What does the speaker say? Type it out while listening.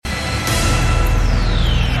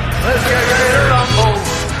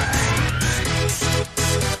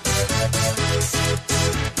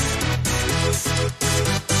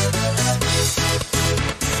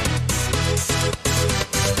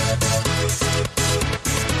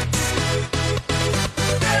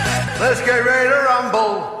Let's get ready to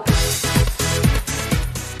rumble.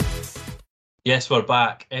 Yes, we're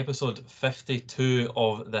back. Episode 52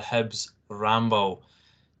 of the Hibs Ramble.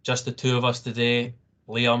 Just the two of us today,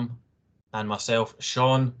 Liam and myself.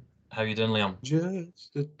 Sean, how you doing, Liam?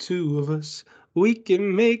 Just the two of us. We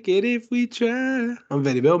can make it if we try. I'm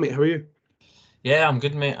very well, mate. How are you? Yeah, I'm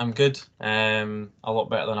good, mate. I'm good. A lot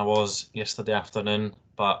better than I was yesterday afternoon,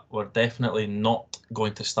 but we're definitely not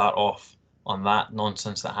going to start off on that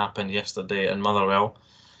nonsense that happened yesterday in Motherwell.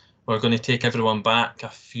 We're going to take everyone back a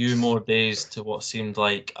few more days to what seemed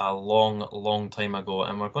like a long, long time ago,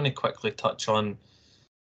 and we're going to quickly touch on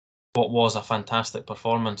what was a fantastic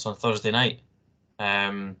performance on Thursday night.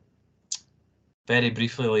 Very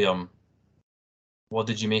briefly, Liam, what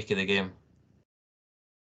did you make of the game?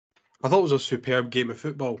 I thought it was a superb game of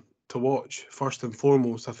football to watch, first and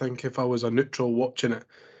foremost. I think if I was a neutral watching it,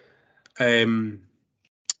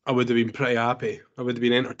 I would have been pretty happy. I would have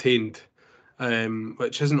been entertained,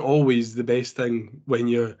 which isn't always the best thing when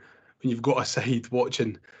you've got a side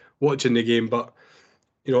watching the game. But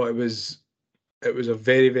you know, it was a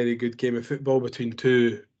very, very good game of football between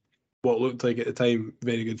two what looked like at the time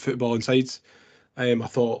very good footballing sides. I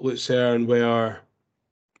thought Lucerne were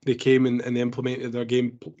they came and they implemented their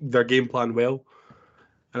game plan well,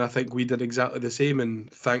 and I think we did exactly the same. And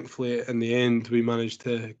thankfully, in the end, we managed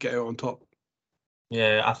to get out on top.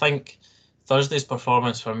 Yeah, I think Thursday's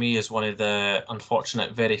performance for me is one of the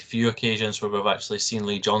unfortunate very few occasions where we've actually seen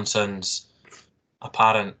Lee Johnson's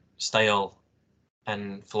apparent style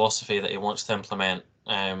and philosophy that he wants to implement.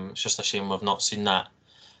 It's just a shame we've not seen that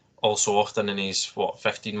all so often in his,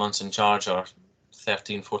 15 months in charge or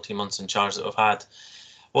 13, 14 months in charge that we've had.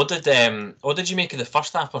 What did you make of the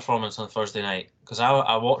first half performance on Thursday night? Because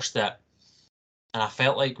I watched it and I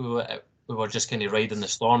felt like we were just kind of riding the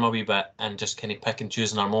storm a wee bit and just kind of pick and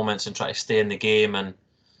choosing our moments and try to stay in the game and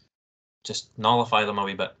just nullify them a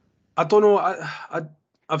wee bit. I don't know.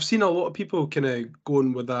 I've seen a lot of people kind of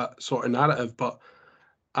going with that sort of narrative, but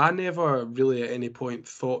I never really at any point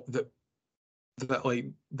thought that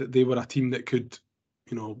they were a team that could,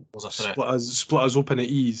 you know, Was a threat. split us open at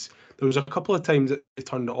ease. There was a couple of times that they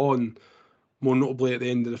turned it on, more notably at the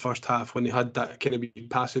end of the first half when they had that kind of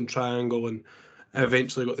passing triangle and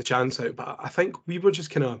eventually got the chance out. But I think we're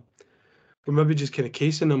maybe just kind of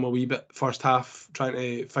casing them a wee bit first half, trying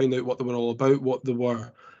to find out what they were all about,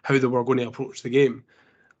 how they were going to approach the game.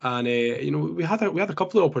 And you know, we had a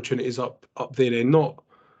couple of opportunities up there, and not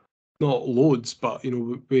loads, but you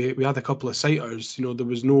know, we had a couple of sighters. You know,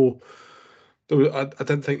 I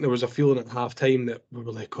didn't think there was a feeling at half time that we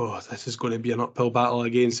were like, oh, this is going to be an uphill battle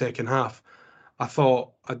again second half. I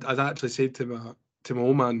thought I'd actually said to my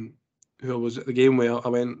old man who was at the game with, I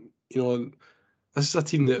went, you know, this is a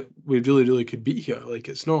team that we really, really could beat here. Like,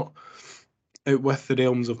 it's not out with the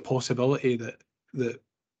realms of possibility that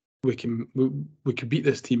we could beat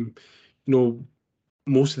this team. You know,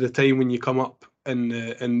 most of the time when you come up in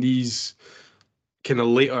these kind of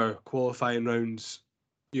later qualifying rounds,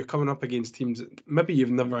 you're coming up against teams that maybe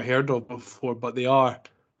you've never heard of before, but they are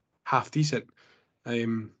half decent.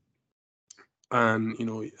 And you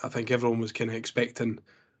know, I think everyone was kind of expecting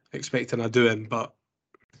a doing, but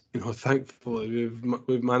you know, thankfully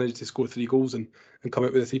we've managed to score 3 goals and come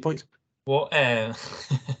out with the 3 points. What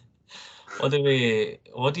what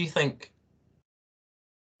do you think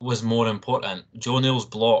was more important? Joe Neal's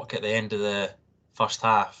block at the end of the first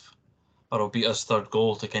half, or Obita's third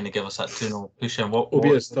goal to kind of give us that 2-0 push in? What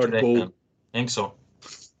Obita's do you third reckon? goal. I think so.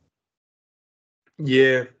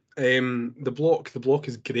 Yeah, the block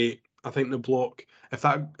is great. I think the block, if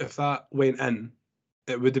that went in,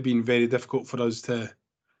 it would have been very difficult for us to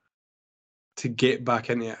get back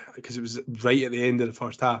into it because it was right at the end of the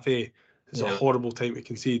first half. It's a horrible time to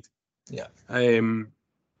concede. Yeah.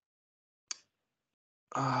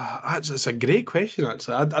 Actually, it's a great question.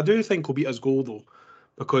 Actually, I do think Obita's goal though,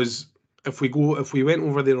 because if we went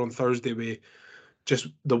over there on Thursday with just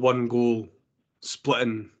the one goal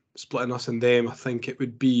splitting us and them, I think it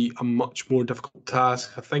would be a much more difficult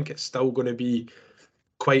task. I think it's still going to be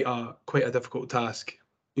quite a difficult task,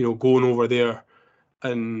 you know, going over there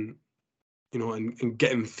and you know and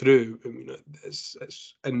getting through. I mean, it's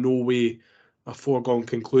in no way a foregone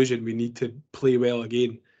conclusion. We need to play well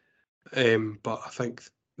again, but I think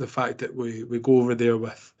the fact that we go over there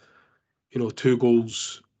with, you know, 2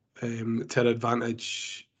 goals to our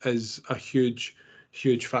advantage is a huge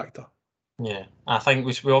factor. Yeah, I think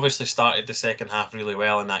we obviously started the second half really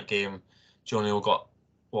well in that game. Joe Neal got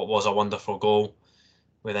what was a wonderful goal.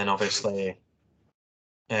 We then obviously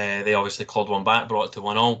they obviously clawed one back, brought it to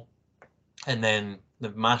 1-0, and then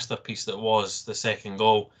the masterpiece that was the second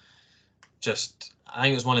goal. Just I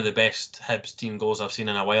think it was one of the best Hibs team goals I've seen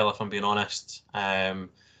in a while, if I'm being honest. Joe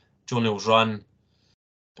Neal's run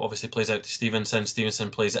obviously plays out to Stevenson. Stevenson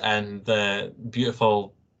plays it in. The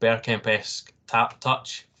beautiful Bergkamp-esque tap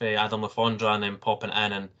touch for Adam Le Fondre and then popping it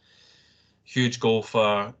in. And huge goal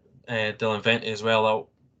for Dylan Vente as well.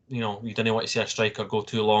 You didn't want to see a striker go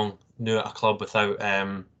too long new at a club without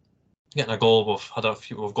getting a goal.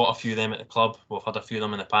 We've got a few of them at the club. We've had a few of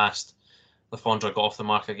them in the past. Le Fondre got off the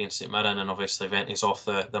mark against St Mirren, and obviously Vente's off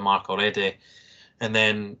the mark already. And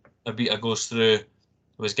then Abita goes through. It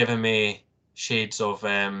was giving me shades of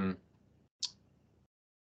Bojan.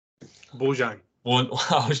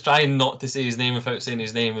 I was trying not to say his name without saying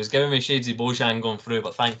his name. It was giving me shades of Bojan going through,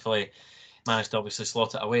 but thankfully managed to obviously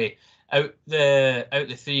slot it away. Out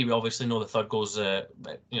the three, we obviously know the third goal's the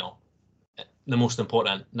most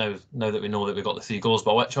important now that we know that we got the 3 goals.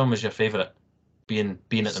 But which one was your favourite? Being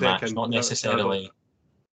at the match, not necessarily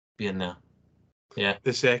being there. Yeah,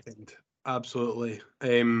 the second, absolutely.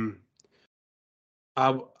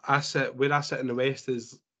 I sit in the West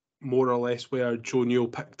is more or less where Joe Neal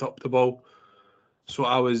picked up the ball. So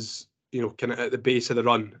I was, kind of at the base of the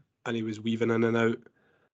run, and he was weaving in and out.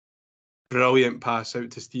 Brilliant pass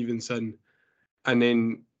out to Stevenson, and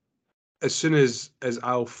then as soon as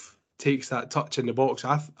Alf takes that touch in the box,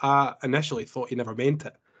 I initially thought he never meant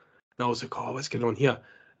it, and I was like, "Oh, what's going on here?"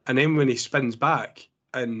 And then when he spins back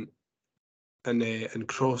and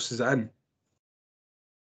crosses it in,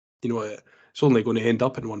 it's only going to end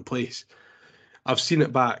up in one place. I've seen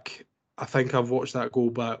it back. I think I've watched that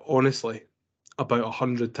goal back, honestly, about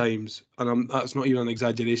 100 times, and that's not even an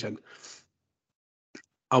exaggeration.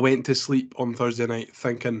 I went to sleep on Thursday night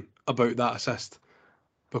thinking about that assist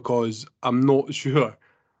because I'm not sure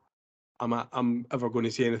I'm ever going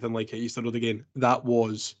to see anything like it Easter Road again. That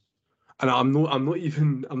was, and I'm not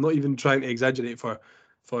even trying to exaggerate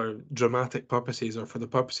for dramatic purposes or for the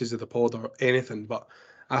purposes of the pod or anything, but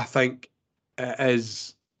I think it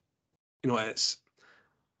is, it's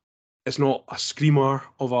not a screamer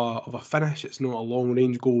of a finish. It's not a long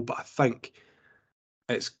range goal, but I think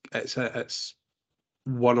it's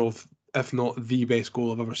one of, if not the best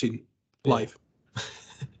goal I've ever seen live. Yeah.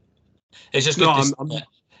 It's just good.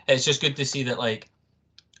 It's just good to see that like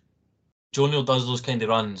Joe Neal does those kind of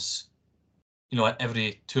runs,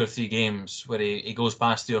 every 2 or 3 games where he goes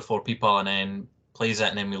past 3 or 4 people and then plays it,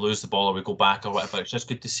 and then we lose the ball or we go back or whatever. It's just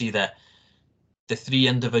good to see that the 3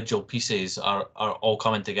 individual pieces are all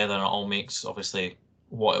coming together, and it all makes obviously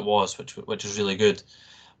what it was, which is really good.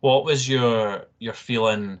 What was your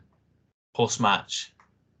feeling post match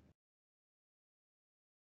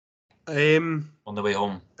on the way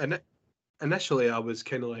home? Initially, I was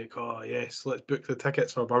kind of like, "Oh yes, let's book the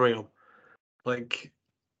tickets for Birmingham. Like,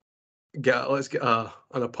 let's get an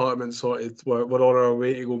apartment sorted. We're on our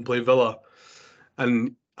way to go and play Villa."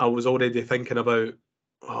 And I was already thinking about,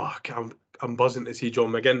 I'm buzzing to see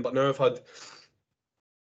John McGinn. But now I've had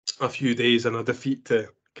a few days and a defeat to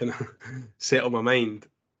kind of settle my mind.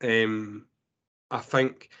 I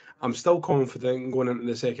think I'm still confident going into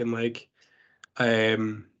the second leg.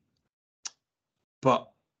 But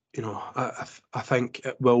I think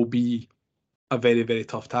it will be a very, very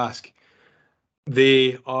tough task.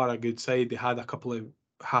 They are a good side. They had a couple of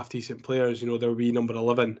half decent players. Their wee number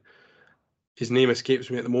 11. His name escapes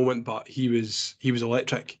me at the moment, but he was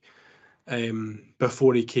electric.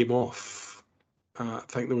 Before he came off, I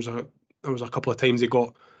think there was a couple of times he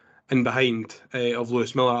got in behind of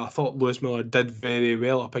Lewis Miller. I thought Lewis Miller did very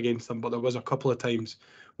well up against him, but there was a couple of times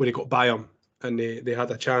where he got by him and they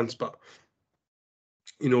had a chance. But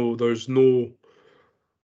there's no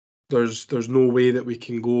way that we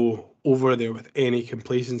can go over there with any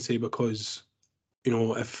complacency, because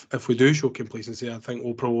if we do show complacency, I think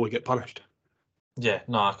we'll probably get punished. Yeah,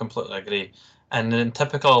 no, I completely agree. And in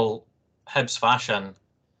typical Hibs fashion,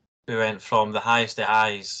 we went from the highest of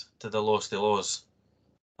highs to the lowest of lows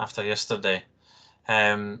after yesterday.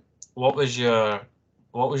 What was your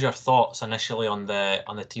thoughts initially on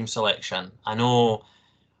the team selection? I know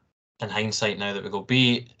in hindsight now that we go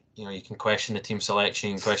beat, you can question the team selection,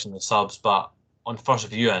 you can question the subs, but on first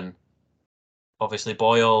viewing, obviously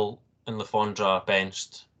Boyle and Le Fondre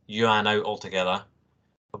benched, Yuan out altogether.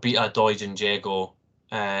 Abita, Doige and Diego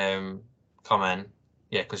come in.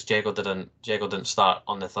 Yeah, because Diego didn't start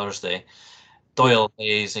on the Thursday. Doyle,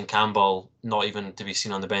 Hayes and Campbell not even to be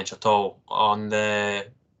seen on the bench at all. On the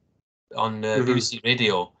BBC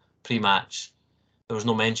radio pre-match, there was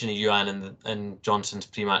no mention of Yuan in Johnson's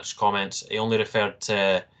pre-match comments. He only referred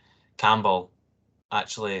to Campbell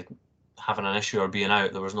actually having an issue or being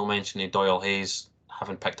out. There was no mention of Doyle, Hayes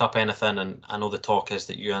having picked up anything, and I know the talk is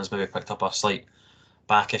that Yuan's maybe picked up a slight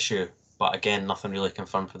back issue but again, nothing really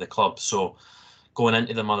confirmed for the club. So going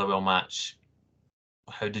into the Motherwell match,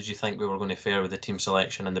 how did you think we were going to fare with the team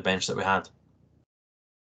selection and the bench that we had?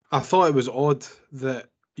 I thought it was odd that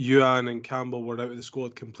Ewan and Campbell were out of the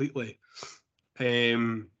squad completely.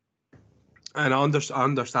 And I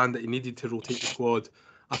understand that he needed to rotate the squad.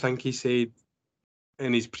 I think he said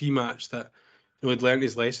in his pre-match that he'd learned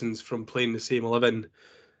his lessons from playing the same 11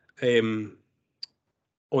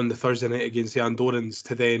 on the Thursday night against the Andorrans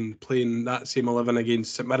to then playing that same 11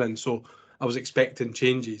 against St Mirren. So I was expecting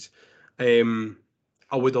changes. I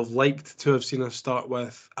would have liked to have seen us start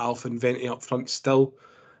with Alf and Venti up front still,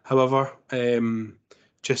 however,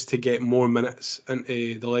 just to get more minutes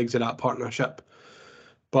into the legs of that partnership.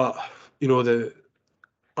 But, I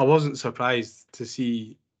wasn't surprised to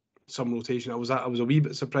see some rotation. I was a wee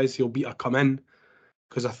bit surprised to see Obita come in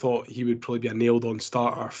because I thought he would probably be a nailed-on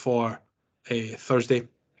starter for Thursday.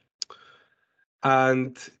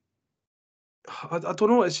 And I don't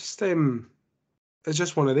know. It's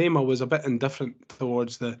just one of them. I was a bit indifferent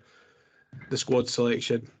towards the squad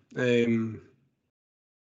selection,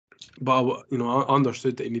 but I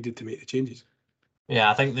understood that he needed to make the changes. Yeah,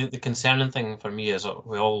 I think the concerning thing for me is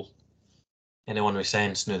anyone we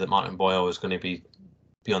sense knew that Martin Boyle was going to be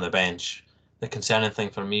on the bench. The concerning thing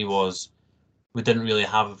for me was we didn't really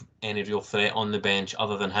have any real threat on the bench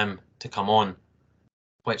other than him to come on,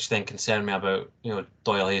 which then concerned me about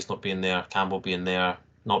Doyle Hayes not being there, Campbell being there,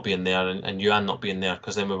 not being there, and Ewan not being there,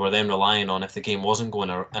 because then we were then relying on, if the game wasn't going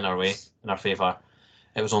in our way, in our favour,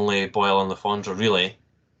 it was only Boyle and Lafondra really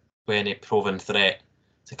with any proven threat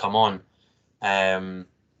to come on.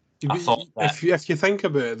 I thought that, if you think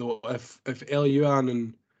about it though, if El Ewan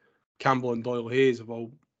and Campbell and Doyle Hayes have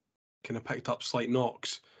all kind of picked up slight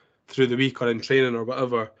knocks through the week or in training or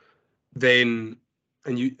whatever, then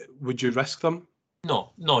would you risk them?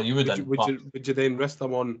 No, you wouldn't. Would you then risk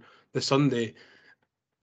them on the Sunday,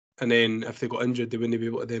 and then if they got injured, they wouldn't be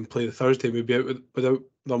able to then play the Thursday? We'd be out without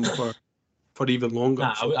them for even longer.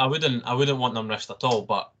 Nah, So. I wouldn't want them risked at all.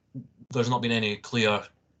 But there's not been any clear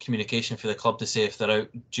communication for the club to say if they're out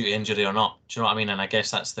due to injury or not. Do you know what I mean? And I guess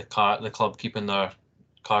that's the club keeping their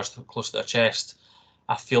cards close to their chest.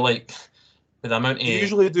 I feel like with the amount of... They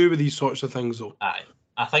usually do with these sorts of things, though.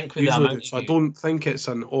 I think with usually the amount do. So I don't think it's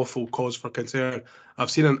an awful cause for concern. I've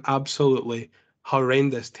seen an absolutely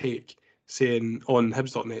horrendous take saying on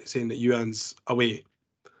Hibs.net saying that Ewan's away,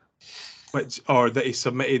 or that he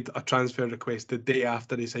submitted a transfer request the day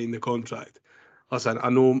after he signed the contract. Listen, I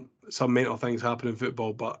know some mental things happen in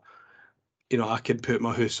football, but I can put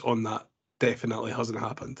my house on that. Definitely hasn't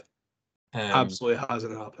happened. Absolutely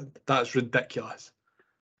hasn't happened. That's ridiculous.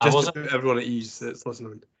 Just to put everyone at ease that's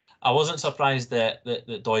listening. I wasn't surprised that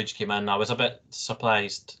Doidge came in. I was a bit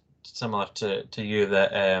surprised, similar to you,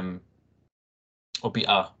 that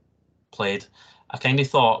Obita played. I kind of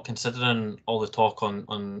thought, considering all the talk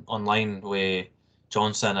online with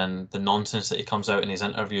Johnson and the nonsense that he comes out in his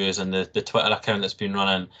interviews and the Twitter account that's been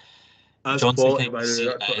running, that's Johnson quality, by the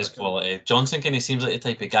way. It is quality. Johnson kind of seems like the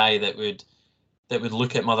type of guy that would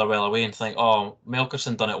look at Motherwell away and think, oh,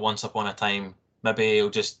 Melkerson done it once upon a time. Maybe he'll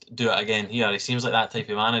just do it again here. He seems like that type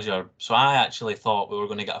of manager. So I actually thought we were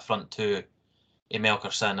going to get a front two in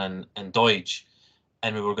Melkerson and Doidge,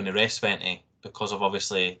 and we were going to rest Venti because of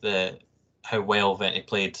obviously how well Venti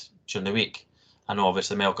played during the week. I know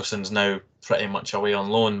obviously Melkerson's now pretty much away on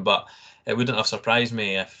loan, but it wouldn't have surprised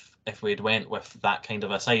me if we'd went with that kind of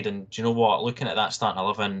a side. And do you know what? Looking at that starting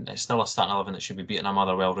 11, it's still a starting 11 that should be beating a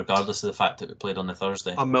Motherwell, regardless of the fact that we played on the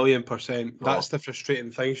Thursday. 1,000,000%. That's the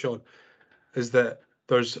frustrating thing, Sean, is that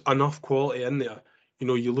there's enough quality in there.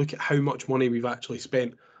 You look at how much money we've actually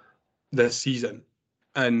spent this season,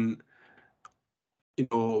 and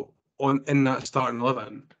in that starting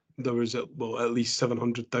 11, there was at least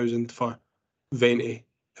 700,000 for Venti,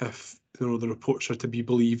 if the reports are to be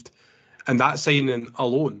believed, and that signing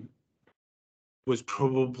alone was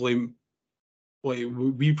probably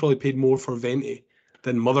we probably paid more for Venti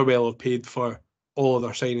than Motherwell have paid for all of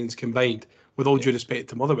their signings combined. With all due respect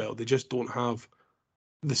to Motherwell, they just don't have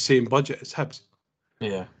the same budget as Hibs.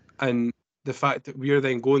 Yeah, and the fact that we're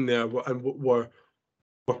then going there and we're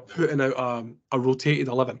putting out a rotated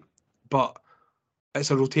 11, but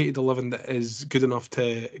it's a rotated 11 that is good enough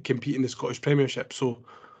to compete in the Scottish Premiership. So,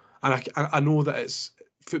 and I know that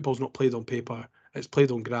football's not played on paper; it's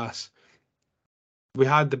played on grass. We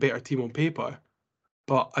had the better team on paper,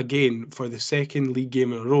 but again, for the second league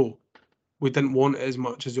game in a row, we didn't want it as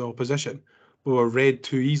much as the opposition. We were read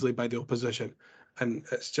too easily by the opposition, and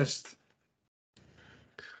it's just.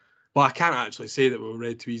 Well, I can't actually say that we were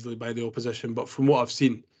read too easily by the opposition, but from what I've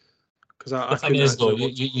seen, because I the thing is though,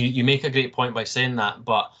 you make a great point by saying that,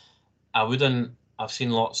 but I wouldn't. I've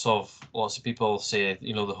seen lots of people say,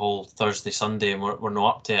 the whole Thursday, Sunday, and we're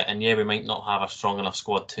not up to it. And yeah, we might not have a strong enough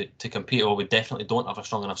squad to compete, or we definitely don't have a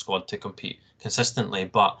strong enough squad to compete consistently.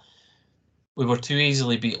 But we were too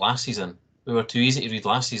easily beat last season. We were too easy to read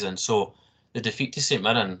last season. So the defeat to St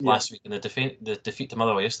Mirren last week and the defeat to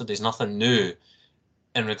Motherwell yesterday is nothing new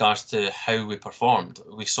in regards to how we performed.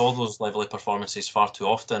 We saw those level of performances far too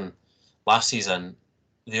often last season.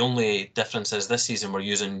 The only difference is this season we're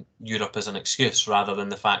using Europe as an excuse rather than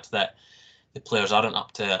the fact that the players aren't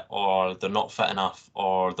up to it, or they're not fit enough,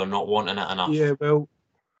 or they're not wanting it enough. Yeah, well,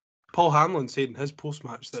 Paul Hanlon said in his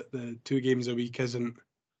post-match that the 2 games a week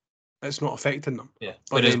it's not affecting them. Yeah.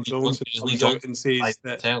 But then Johnson comes out and says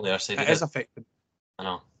that it is affecting. I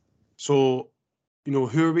know. So,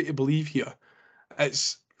 who are we to believe here?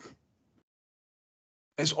 It's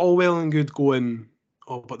all well and good going,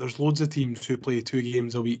 but there's loads of teams who play 2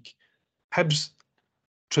 games a week. Hibs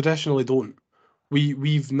traditionally don't.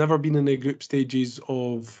 We've never been in the group stages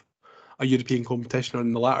of a European competition or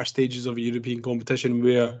in the latter stages of a European competition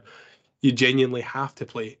where you genuinely have to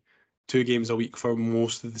play 2 games a week for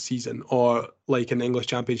most of the season, or like in the English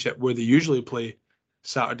Championship where they usually play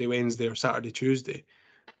Saturday, Wednesday, or Saturday, Tuesday,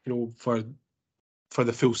 for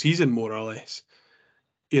the full season, more or less.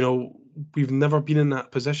 We've never been in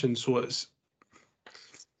that position, so it's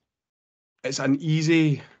an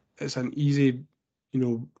easy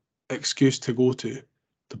excuse to go to.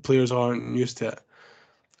 The players aren't used to it,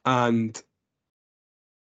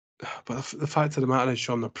 but the fact of the matter is,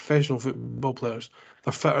 Sean, they're professional football players.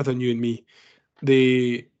 They're fitter than you and me.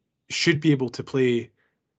 They should be able to play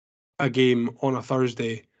a game on a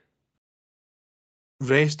Thursday,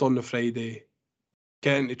 rest on the Friday,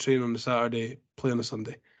 get into train on the Saturday, play on the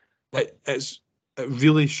Sunday. It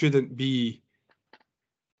really shouldn't be.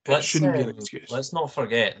 It shouldn't be an excuse. Let's not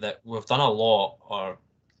forget that we've done a lot, or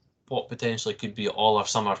what potentially could be all our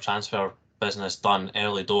summer transfer business done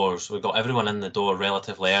early doors. We got everyone in the door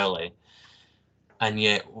relatively early, and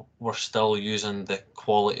yet we're still using the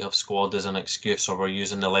quality of squad as an excuse, or we're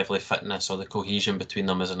using the level of fitness or the cohesion between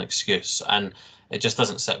them as an excuse. And it just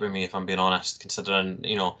doesn't sit with me, if I'm being honest, considering,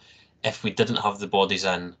 if we didn't have the bodies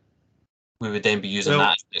in, we would then be using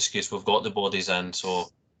that as an excuse. We've got the bodies in, so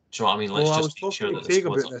do you know what I mean? Let's just make sure that the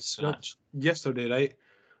squad's up to scratch. Yesterday, right? I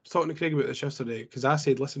was talking to Craig about this yesterday because I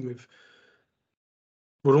said, listen,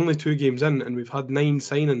 we're only 2 games in and we've had 9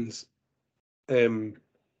 signings.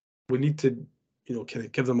 We need to, kind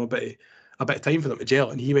of give them a bit of time for them to gel.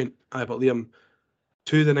 And he went, but Liam,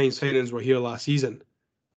 2 of the 9 signings were here last season.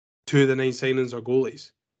 2 of the 9 signings are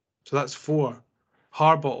goalies. So that's 4.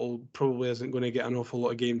 Harbottle probably isn't going to get an awful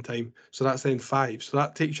lot of game time. So that's then 5. So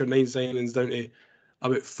that takes your 9 signings down to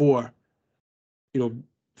about 4.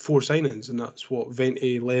 4 signings, and that's what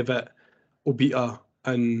Vente, Levitt, Obita,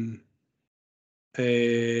 and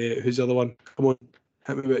who's the other one? Come on,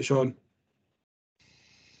 hit me with it, Sean.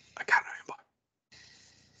 I can't remember.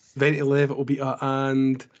 Vente, Levitt, Obita,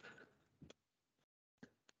 and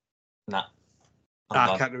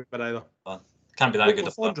I can't remember either. Can't be that good.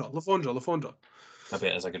 Lafondra. Maybe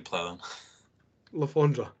it is a good player then.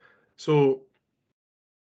 Lafondra. So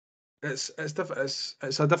it's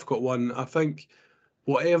a difficult one. I think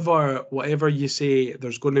whatever you say,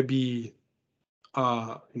 there's going to be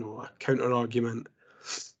a counter argument.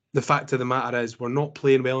 The fact of the matter is, we're not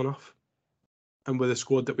playing well enough, and with the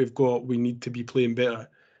squad that we've got, we need to be playing better.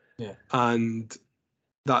 Yeah, and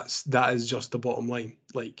that is just the bottom line.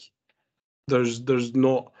 Like, there's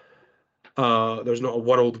not a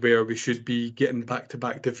world where we should be getting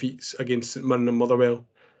back-to-back defeats against St Mirren and Motherwell.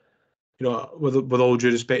 With all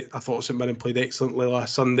due respect, I thought St Mirren played excellently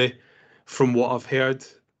last Sunday. From what I've heard,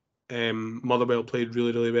 Motherwell played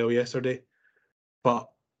really, really well yesterday. But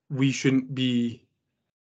we shouldn't be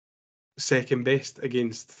second best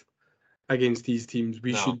against these teams.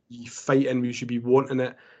 We should be fighting. We should be wanting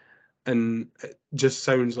it. And it just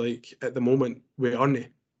sounds like at the moment we aren't.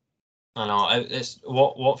 I know. It's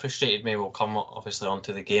what frustrated me. We'll come obviously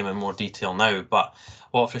onto the game in more detail now. But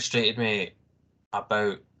what frustrated me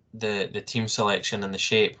about the team selection and the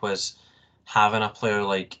shape was having a player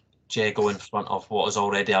like Jago in front of what is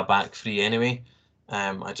already a back three anyway.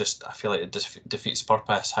 I feel like it defeats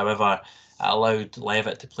purpose. However, it allowed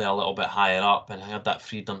Levitt to play a little bit higher up, and had that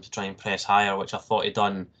freedom to try and press higher, which I thought he'd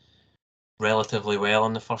done relatively well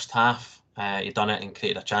in the first half. He'd done it and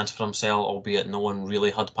created a chance for himself, albeit no one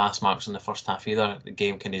really had pass marks in the first half either. The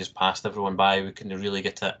game kind of just passed everyone by. We couldn't really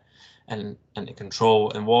get it into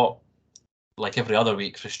control. And what, like every other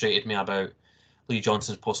week, frustrated me about Lee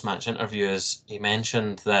Johnson's post-match interview is he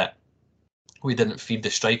mentioned that we didn't feed the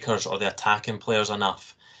strikers or the attacking players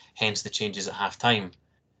enough, hence the changes at half-time.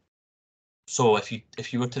 So if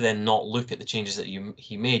you were to then not look at the changes that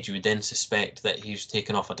he made, you would then suspect that he's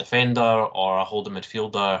taken off a defender or a holding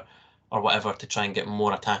midfielder or whatever to try and get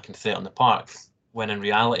more attacking threat on the park. When in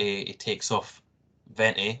reality, he takes off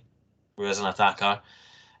Venti, who is an attacker,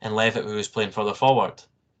 and Levitt, who was playing further forward,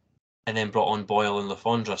 and then brought on Boyle and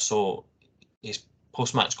Lafondra. So his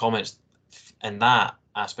post-match comments in that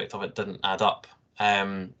aspect of it didn't add up.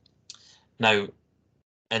 Now,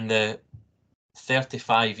 in the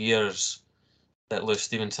 35 years that Lewis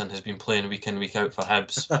Stevenson has been playing week in, week out for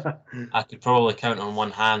Hibs, I could probably count on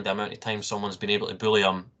one hand the amount of times someone's been able to bully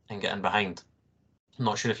him and get in behind. I'm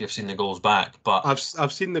not sure if you've seen the goals back, but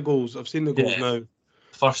I've seen the goals. I've seen the goals now.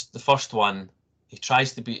 The first one, he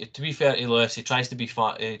tries to be fair to Lewis, he tries to be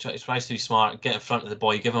tries to be smart, get in front of the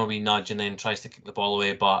boy, give him a wee nudge, and then tries to kick the ball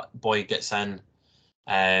away. But boy gets in,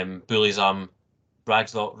 bullies him,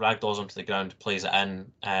 ragdolls him to the ground, plays it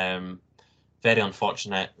in. Very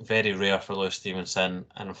unfortunate, very rare for Lewis Stevenson,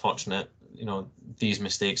 and unfortunate. These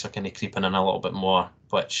mistakes are kind of creeping in a little bit more,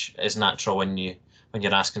 which is natural when you're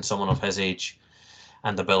asking someone of his age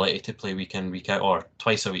and ability to play week in, week out, or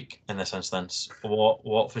twice a week in this instance.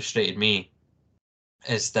 What frustrated me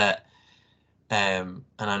is that, and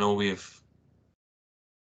I know we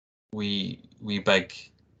big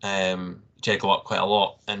Jeggle up quite a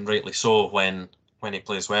lot, and rightly so when he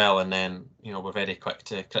plays well, and then we're very quick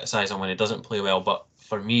to criticise him when he doesn't play well. But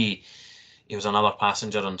for me, he was another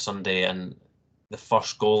passenger on Sunday, and the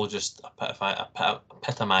first goal just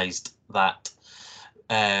epitomised that.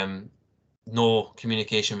 No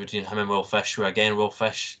communication between him and Will Fish, who again, Will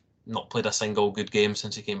Fish not played a single good game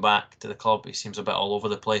since he came back to the club. He seems a bit all over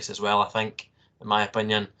the place as well, I think, in my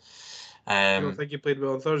opinion. You don't think he played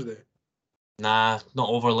well on Thursday? Nah, not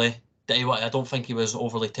overly. I don't think he was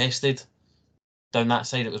overly tested. Down that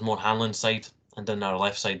side, it was more Hanlon's side, and down our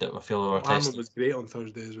left side that I feel we were tested. Hanlon was great on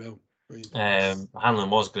Thursday as well. Hanlon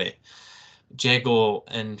was great. Jago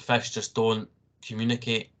and Fish just don't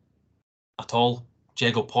communicate at all.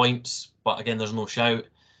 Jago points, but again, there's no shout,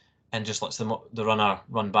 and just lets the runner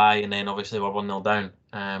run by, and then obviously we're 1-0 down.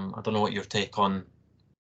 I don't know what your take on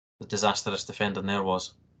the disastrous defending there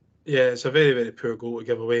was. Yeah, it's a very, very poor goal to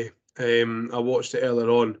give away. I watched it earlier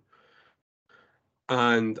on,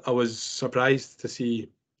 and I was surprised to see,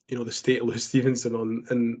 the state of Lewis Stevenson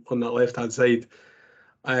on that left hand side.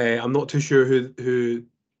 I'm not too sure who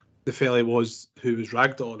the fella was who was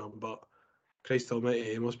ragged on him, but Christ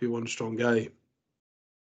Almighty, he must be one strong guy.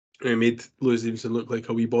 He made Lewis Stevenson look like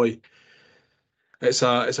a wee boy. It's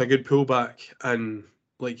a good pullback, and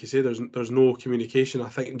like you say, there's no communication. I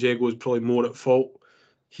think Jago's probably more at fault.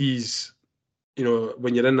 He's,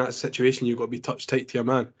 when you're in that situation, you've got to be touch tight to your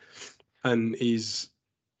man, and he's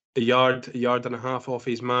a yard and a half off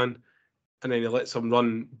his man, and then he lets him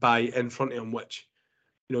run by in front of him, which,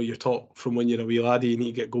 you're taught from when you're a wee laddie, you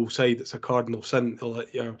need to get goal side. It's a cardinal sin to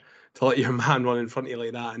let your man run in front of you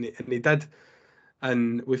like that, and he did,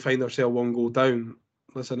 and we find ourselves one goal down.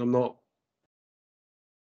 Listen,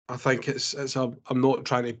 I think I'm not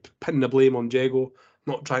trying to pin the blame on Jago.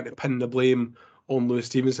 I'm not trying to pin the blame on Lewis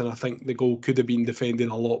Stevenson. I think the goal could have been defended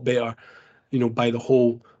a lot better, by the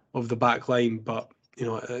whole of the back line. But,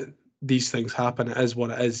 these things happen. It is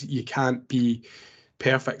what it is. You can't be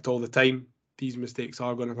perfect all the time. These mistakes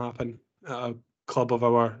are going to happen at a club of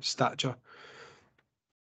our stature.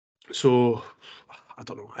 So, I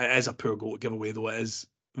don't know. It is a poor goal to give away, though. It is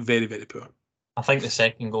very, very poor. I think the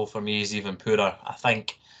second goal for me is even poorer. I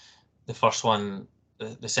think the first one,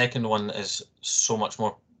 the second one is so much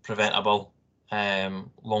more preventable.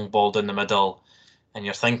 Long ball down the middle, and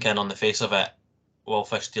you're thinking on the face of it, Will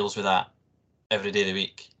Fish deals with that every day of the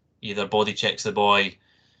week. Either body checks the boy,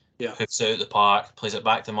 hoofs it out the park, plays it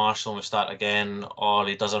back to Marshall and we start again, or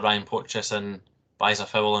he does a Ryan Porteous and buys a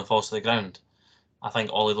foul and falls to the ground. I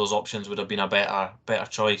think all of those options would have been a better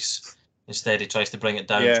choice. Instead, he tries to bring it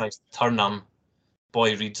down, tries to turn him.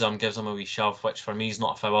 Boy reads him, gives him a wee shove, which for me is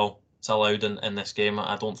not a foul. It's allowed in this game.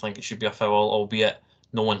 I don't think it should be a foul, albeit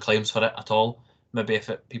no one claims for it at all. Maybe if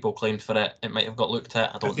people claimed for it, it might have got looked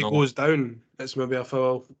at. I don't know. If he goes down, it's maybe a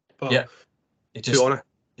foul. But yeah,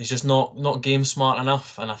 he's just not game smart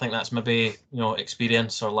enough, and I think that's maybe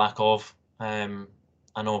experience or lack of. I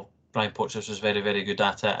know Brian Porteous was very, very good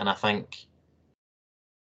at it, and I think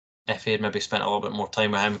if he had maybe spent a little bit more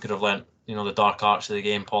time with him, he could have learnt the dark arts of the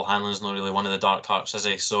game. Paul Hanlon's not really one of the dark arts, is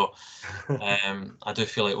he? So I do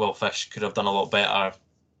feel like Will Fish could have done a lot better.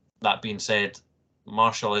 That being said,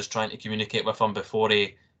 Marshall is trying to communicate with him before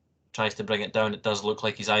he tries to bring it down. It does look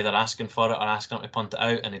like he's either asking for it or asking him to punt it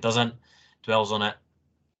out, and he doesn't. Dwells on it,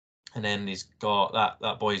 and then he's got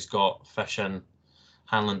that boy's got Fish and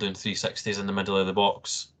Hanlon doing 360s in the middle of the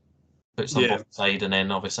box. puts them both aside, and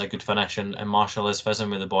then obviously a good finish. And Marshall is fizzing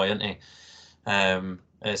with the boy, isn't he?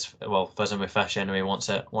 Is well fizzing with fish anyway.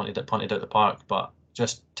 Wanted it punted out the park, but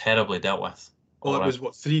just terribly dealt with. Well, it was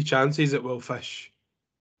what 3 chances that Will Fish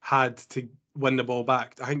had to win the ball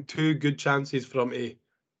back. I think 2 good chances from a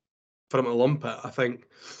lump it. I think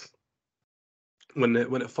when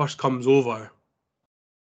it first comes over,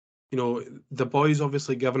 you know, the boy's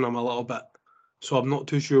obviously giving him a little bit, so I'm not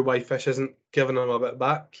too sure why Fish isn't giving him a bit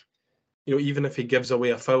back. You know, even if he gives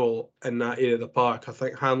away a foul in that area of the park, I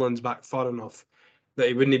think Hanlon's back far enough that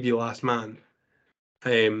he wouldn't be last man.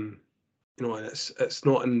 You know, and it's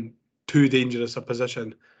not in too dangerous a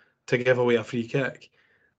position to give away a free kick.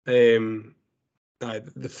 The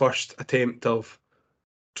first attempt of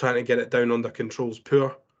trying to get it down under control's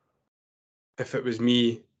poor. If it was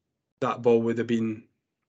me, that ball would have been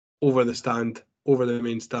over the stand, over the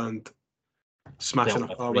main stand, smashing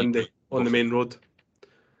a car window on the main road.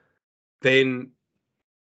 Then,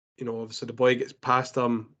 you know, obviously the boy gets past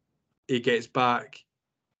him, he gets back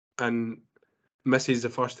and misses the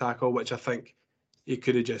first tackle, which I think he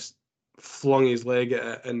could have just flung his leg at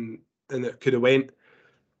it and it could have went.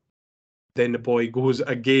 Then the boy goes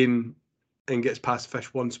again and gets past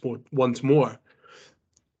Fish once more.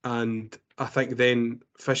 And I think then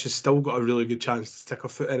Fish has still got a really good chance to stick a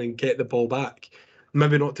foot in and get the ball back.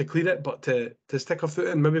 Maybe not to clear it, but to stick a foot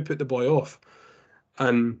in, maybe put the boy off.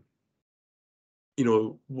 And, you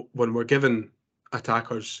know, when we're given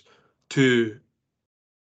attackers two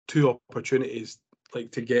opportunities,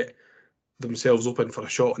 like to get themselves open for a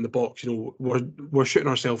shot in the box, you know, we're shooting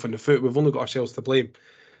ourselves in the foot. We've only got ourselves to blame.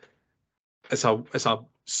 It's a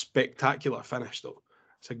spectacular finish, though.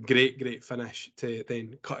 It's a great finish to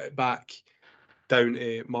then cut it back down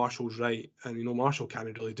to Marshall's right, and you know Marshall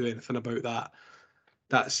can't really do anything about that.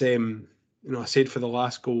 That's you know, I said for the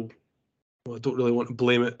last goal, well, I don't really want to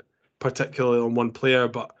blame it particularly on one player,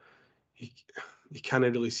 but you can't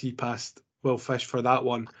really see past Will Fish for that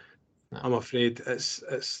one. No. I'm afraid it's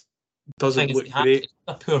doesn't look great. It's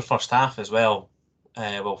a poor first half as well,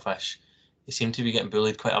 Will Fish. He seemed to be getting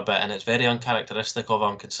bullied quite a bit, and it's very uncharacteristic of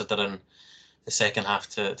him considering the second half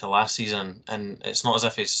to last season. And it's not as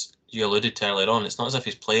if you alluded to earlier on, it's not as if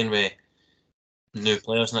he's playing with new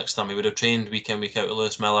players next to him. He would have trained week in, week out with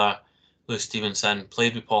Lewis Miller, Lewis Stevenson,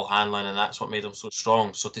 played with Paul Hanlon, and that's what made him so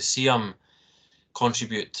strong. So to see him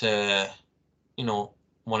contribute to, you know,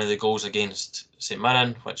 one of the goals against St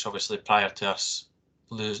Mirren, which obviously prior to us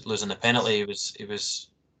losing the penalty, he was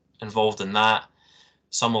involved in that.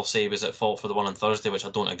 Some will say he was at fault for the one on Thursday, which I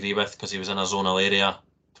don't agree with because he was in a zonal area.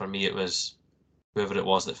 For me, it was whoever it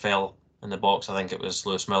was that fell in the box. I think it was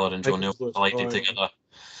Lewis Miller and Joe Neal collided together.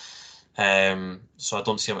 So I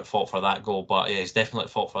don't see him at fault for that goal, but yeah, he's definitely at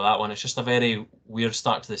fault for that one. It's just a very weird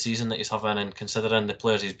start to the season that he's having, and considering the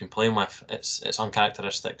players he's been playing with, it's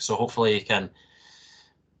uncharacteristic. So hopefully he can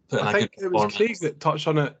put in a good performance. I think it was Craig that touched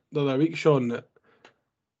on it the other week, Sean, that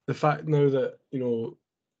the fact now that, you know,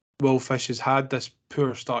 Will Fish has had this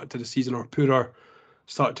poor start to the season, or poorer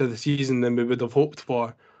start to the season than we would have hoped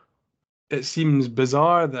for, it seems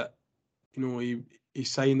bizarre that, you know, he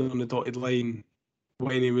signed on the dotted line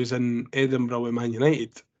when he was in Edinburgh with Man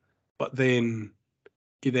United, but then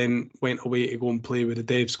he went away to go and play with the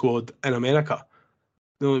dev squad in America.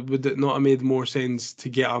 You know, would it not have made more sense to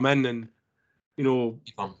get him in? And, you know,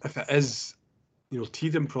 if it is, you know,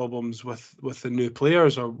 teething problems with the new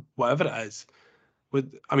players or whatever it is,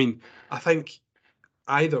 I think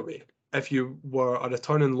either way, if you were a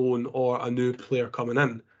returning loan or a new player coming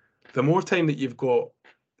in, the more time that you've got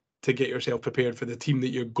to get yourself prepared for the team that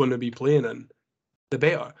you're going to be playing in, the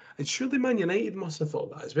better. And surely Man United must have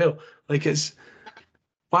thought that as well. Like, it's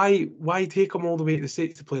why take them all the way to the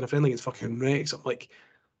States to play in a friendly against fucking Wrexham? Like,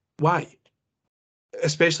 why?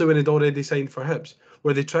 Especially when they'd already signed for Hibs.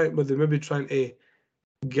 Were they maybe trying to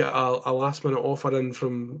get a last minute offer in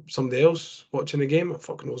from somebody else watching the game? I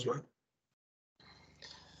fucking knows, man.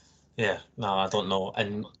 Yeah, no, I don't know.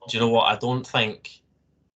 And do you know what? I don't think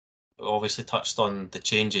we obviously touched on the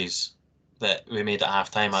changes that we made at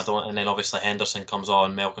halftime. And then obviously Henderson comes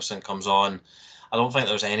on, Melkerson comes on. I don't think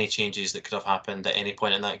there was any changes that could have happened at any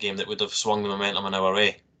point in that game that would have swung the momentum in our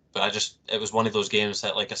way. But it was one of those games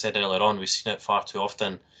that, like I said earlier on, we've seen it far too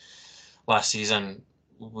often. Last season,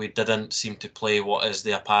 we didn't seem to play what is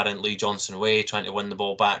the apparent Lee Johnson way, trying to win the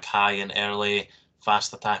ball back high and early,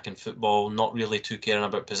 fast attacking football, not really too caring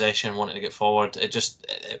about possession, wanting to get forward. It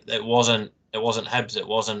wasn't Hibs. It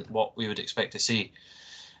wasn't what we would expect to see.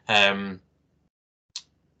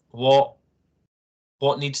 What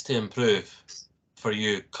needs to improve for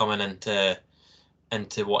you coming into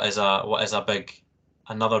what is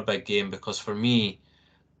another big game? Because for me,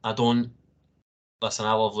 I don't listen.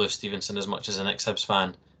 I love Lewis Stevenson as much as an ex-Hibs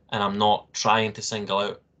fan, and I'm not trying to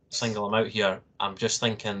single him out here. I'm just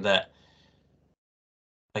thinking that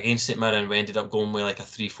against St Mirren, we ended up going with like a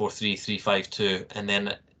 3-4-3, 3-5-2, and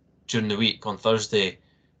then during the week on Thursday,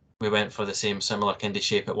 we went for the same similar kind of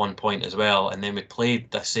shape at one point as well, and then we played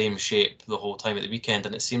the same shape the whole time at the weekend,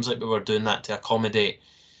 and it seems like we were doing that to accommodate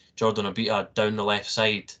Jordan Obita down the left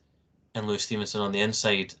side and Lewis Stevenson on the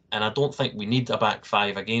inside. And I don't think we need a back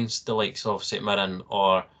five against the likes of St Mirren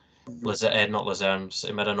or not Luzerne,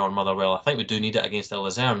 St Mirren or Motherwell. I think we do need it against El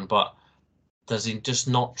Luzerne, but does he just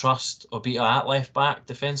not trust Obita at left back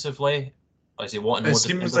defensively? Or is he wanting It more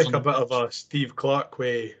seems defenders like on a the bit of pitch? a Steve Clark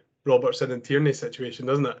way, Robertson and Tierney situation,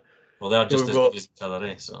 doesn't it? Well, they're just We've as good got as each other,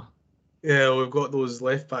 eh? So we've got those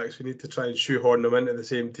left backs. We need to try and shoehorn them into the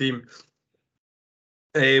same team.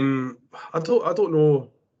 I don't know.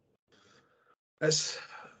 It's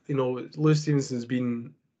Lewis Stevenson's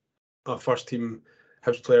been a first team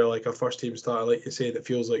Hibs player, like a first team starter, like you said, it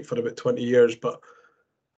feels like for about 20 years. But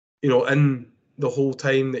in the whole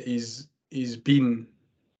time that he's been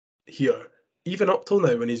here, even up till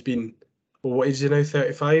now when he's been, well, what is he now,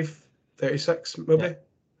 35, 36 maybe?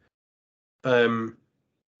 yeah.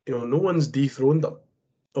 No one's dethroned him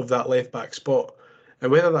of that left back spot.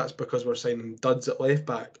 And whether that's because we're signing duds at left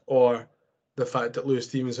back or the fact that Lewis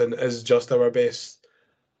Stevenson is just our best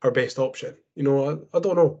option, I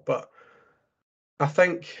don't know. But I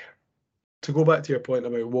think, to go back to your point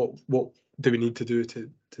about what do we need to do to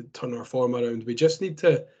turn our form around, we just need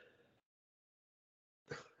to,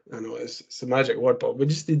 I know it's a magic word, but we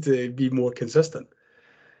just need to be more consistent.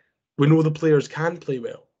 We know the players can play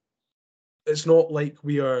well. It's not like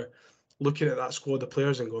we are looking at that squad of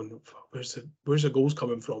players and going, where's the goals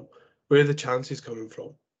coming from? Where are the chances coming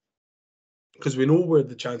from? Because we know where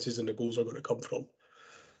the chances and the goals are going to come from.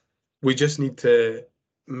 We just need to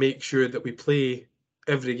make sure that we play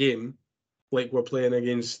every game like we're playing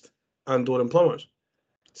against Andorran Plumbers.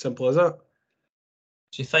 Simple as that.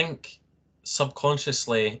 Do you think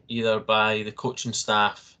subconsciously, either by the coaching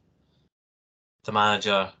staff, the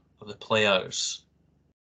manager, or the players,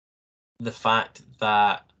 the fact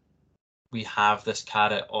that we have this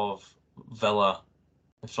carrot of Villa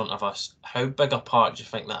in front of us, how big a part do you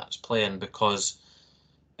think that's playing? Because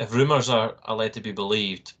if rumours are led to be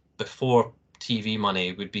believed, before TV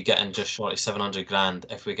money, we'd be getting just short of 700 grand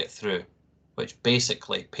if we get through, which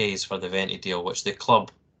basically pays for the Venti deal, which the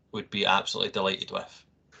club would be absolutely delighted with.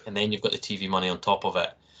 And then you've got the TV money on top of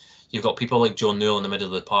it. You've got people like Joe Newell in the middle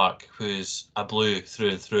of the park, who's a blue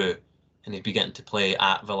through and through, and he'd be getting to play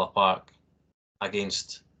at Villa Park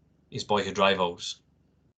against his boyhood rivals.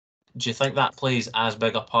 Do you think that plays as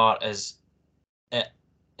big a part as it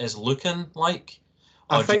is looking like?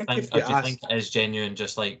 I Or think if you do you ask, think it is genuine,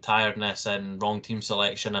 just like tiredness and wrong team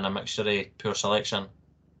selection and a mixture of poor selection?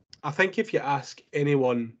 I think if you ask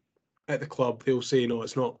anyone at the club, they'll say no,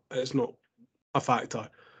 it's not. It's not a factor.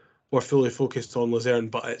 We're fully focused on Luzerne,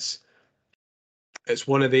 but it's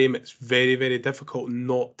one of them. It's very, very difficult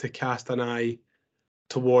not to cast an eye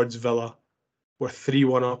towards Villa. We're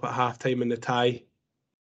 3-1 up at half-time in the tie.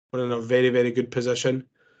 We're in a very, very good position.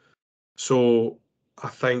 So I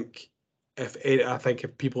think if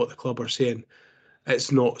people at the club are saying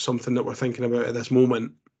it's not something that we're thinking about at this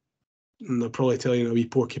moment, and they're probably telling a wee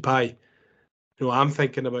porcupine. I'm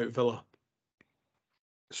thinking about Villa.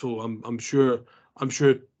 So I'm sure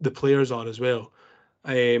the players are as well.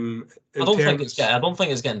 I In don't think terms, I don't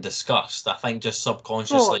think it's getting discussed. I think just no,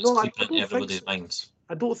 subconsciously it's no, creeping I into don't think everybody's so. minds.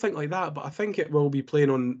 I don't think like that, but I think it will be playing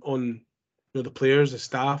on the players, the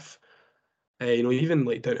staff, even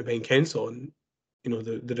like down to Ben Kensel and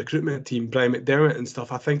the recruitment team, Brian McDermott and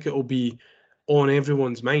stuff. I think it will be on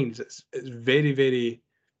everyone's minds. It's very, very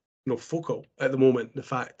focal at the moment. The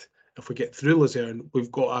fact if we get through Luzerne,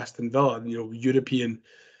 we've got Aston Villa, European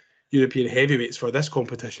heavyweights for this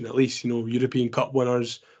competition at least. European Cup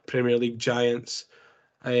winners, Premier League giants.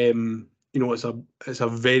 It's a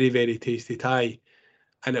very, very tasty tie,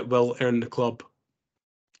 and it will earn the club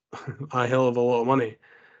a hell of a lot of money.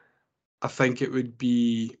 I think it would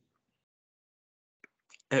be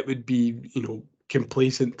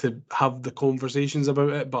complacent to have the conversations about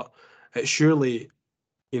it, but it's surely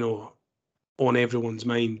on everyone's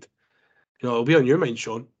mind. It'll be on your mind,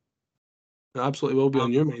 Sean. It absolutely will be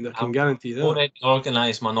on your mind. I can I've guarantee that. already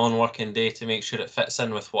organised my non-working day to make sure it fits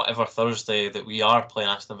in with whatever Thursday that we are playing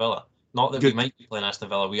Aston Villa. Not that we Good. might be playing Aston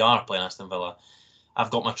Villa, we are playing Aston Villa. I've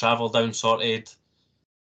got my travel down sorted,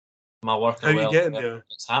 my work How are are you well getting aware there?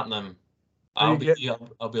 it's happening. How are you getting there?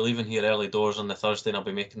 I'll be leaving here early doors on the Thursday and I'll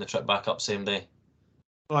be making the trip back up same day.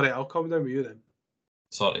 All right, I'll come down with you then.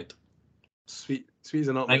 Sorted. Sweet as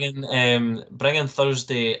a nutmeg. Bringing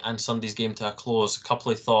Thursday and Sunday's game to a close, a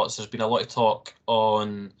couple of thoughts. There's been a lot of talk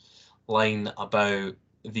online about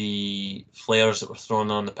the flares that were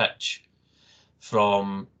thrown on the pitch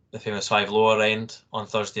from the famous five lower end on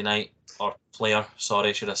Thursday night, or flare,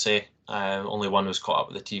 sorry, should I say. Only one was caught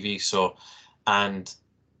up with the TV. So, and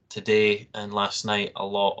today and last night, a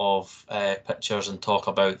lot of pictures and talk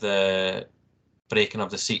about the breaking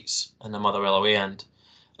of the seats in the Motherwell away end.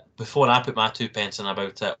 Before I put my 2 pence in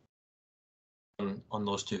about it on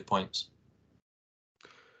those 2 points.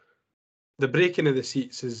 The breaking of the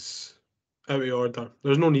seats is out of order.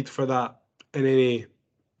 There's no need for that in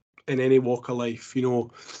any walk of life. You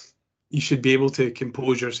know, you should be able to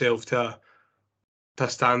compose yourself to a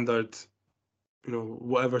standard. You know,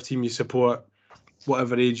 whatever team you support,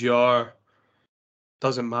 whatever age you are,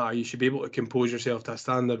 doesn't matter. You should be able to compose yourself to a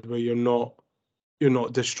standard where you're not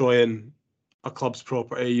destroying a club's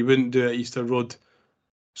property. You wouldn't do it at Easter Road,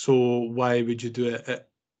 so why would you do it at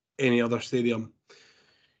any other stadium?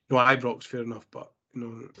 You know, Ibrox, fair enough, but you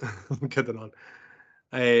know, I'm kidding on.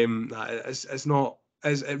 It's not.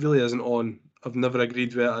 It really isn't on. I've never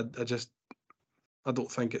agreed with it. I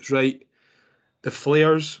don't think it's right. The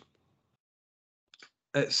flares.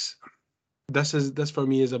 This for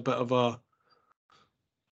me is a bit of a.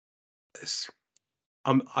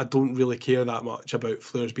 I don't really care that much about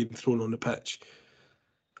flares being thrown on the pitch.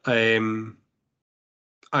 I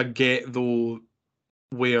get though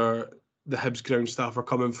where the Hibs ground staff are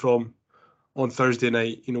coming from on Thursday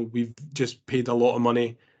night. You know, we've just paid a lot of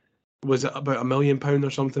money. Was it about £1 million or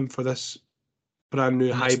something for this brand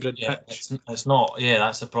new hybrid pitch? It's not. Yeah,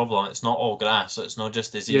 that's the problem. It's not all grass. So it's not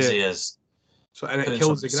just as easy as. So, and it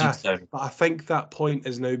kills the grass. But I think that point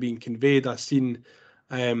is now being conveyed. I've seen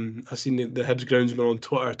the Hibs groundsman on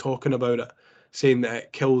Twitter talking about it, saying that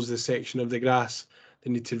it kills the section of the grass.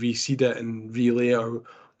 They need to reseed it and relay it or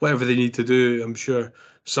whatever they need to do. I'm sure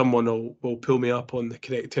someone will pull me up on the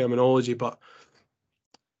correct terminology, but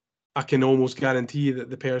I can almost guarantee that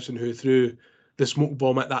the person who threw the smoke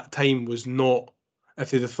bomb at that time was not,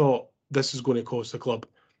 if they'd have thought this is going to cost the club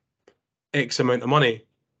X amount of money,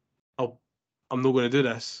 I'm not going to do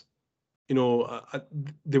this. You know,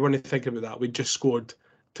 they weren't thinking about that. We just scored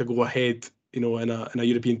to go ahead, you know, in a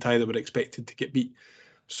European tie that we're expected to get beat.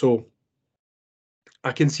 So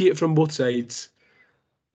I can see it from both sides.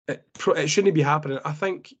 It shouldn't be happening. I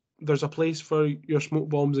think there's a place for your smoke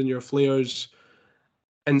bombs and your flares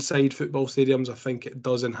inside football stadiums. I think it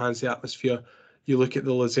does enhance the atmosphere. You look at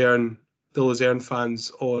the Luzerne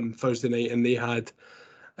fans on Thursday night, and they had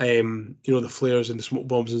you know, the flares and the smoke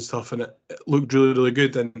bombs and stuff, and it looked really, really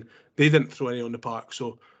good, and they didn't throw any on the park.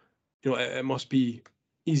 So, you know, it must be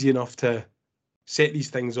easy enough to set these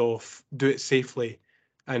things off, do it safely,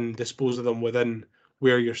 and dispose of them within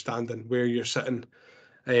where you're standing, where you're sitting,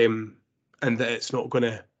 and that it's not going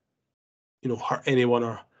to, you know, hurt anyone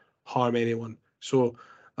or harm anyone. So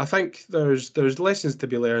I think there's lessons to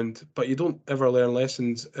be learned, but you don't ever learn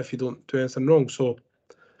lessons if you don't do anything wrong. So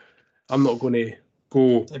I'm not going to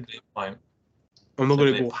go. That's a great point. I'm not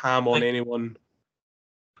going to go ham on anyone.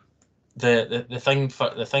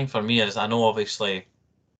 The thing for me is, I know obviously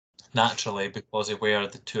naturally, because of where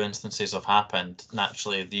the two instances have happened,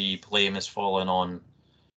 naturally the blame is falling on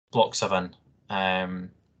Block 7.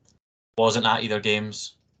 Wasn't at either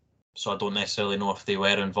games, so I don't necessarily know if they were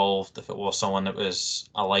involved, if it was someone that was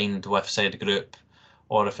aligned with said group,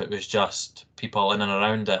 or if it was just people in and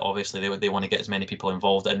around it. Obviously, they want to get as many people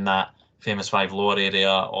involved in that famous five lower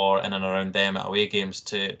area or in and around them at away games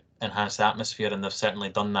to enhance the atmosphere, and they've certainly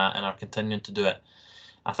done that and are continuing to do it.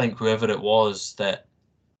 I think whoever it was that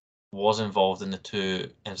was involved in the two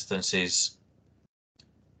instances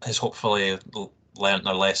has hopefully learnt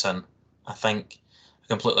their lesson. I think I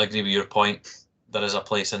completely agree with your point. There is a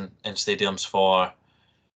place in stadiums for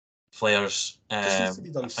flares. This needs to be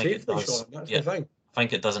done safely, Sean. That's the thing. I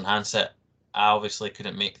think it does enhance it. I obviously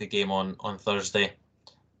couldn't make the game on Thursday,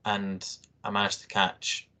 and I managed to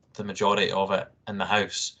catch the majority of it in the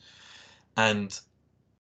house. And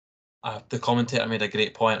the commentator made a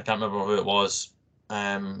great point. I can't remember who it was,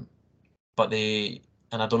 but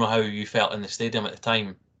and I don't know how you felt in the stadium at the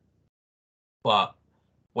time, but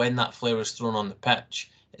when that flare was thrown on the pitch,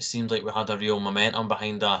 it seemed like we had a real momentum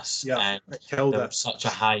behind us, and there was such a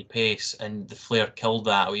high pace, and the flare killed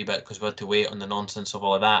that a wee bit because we had to wait on the nonsense of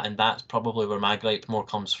all of that, and that's probably where my gripe more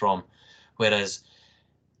comes from. Whereas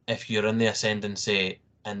if you're in the ascendancy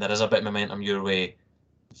and there is a bit of momentum your way,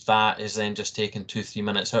 that is then just taking 2-3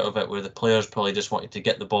 minutes out of it, where the players probably just wanted to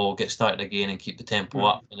get the ball, get started again, and keep the tempo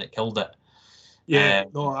up, and it killed it. Yeah,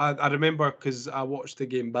 no, I remember because I watched the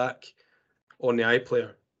game back on the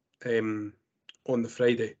iPlayer, on the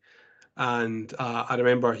Friday, and I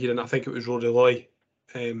remember hearing, I think it was Rory Loy,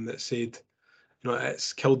 that said,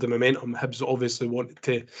 it's killed the momentum. Hibs obviously wanted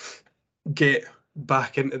to get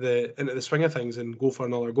back into the swing of things and go for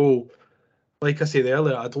another goal. Like I said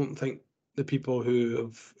earlier, I don't think the people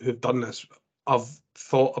who've done this have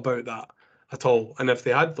thought about that at all. And if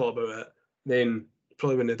they had thought about it, then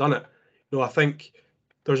probably wouldn't have done it. I think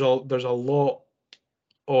there's a lot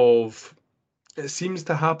of, it seems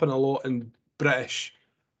to happen a lot in British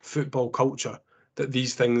football culture that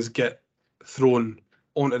these things get thrown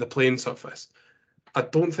onto the playing surface. I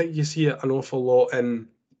don't think you see it an awful lot in,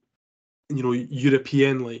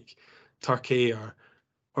 European, like Turkey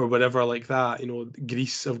or whatever like that.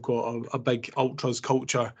 Greece have got a big ultras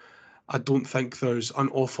culture. I don't think there's an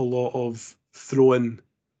awful lot of throwing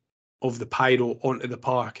of the pyro onto the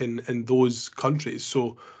park in those countries.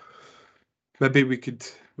 So maybe we could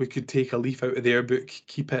take a leaf out of their book,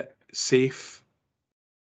 keep it safe.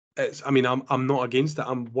 I'm not against it.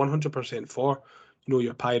 I'm 100% for,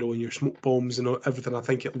 your pyro and your smoke bombs and everything. I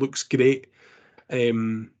think it looks great.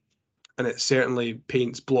 And it certainly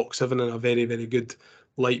paints Block 7 in a very, very good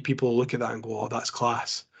light. People look at that and go, oh, that's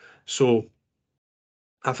class. So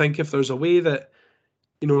I think if there's a way that,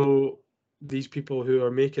 these people who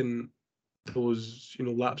are making those,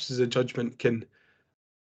 lapses of judgment can,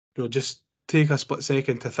 just take a split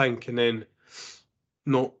second to think and then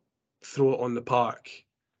not throw it on the park.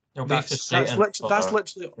 It'll be That's frustrating.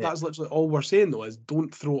 literally all we're saying though, is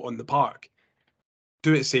don't throw it on the park.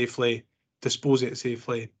 Do it safely, dispose it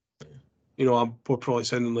safely. We're probably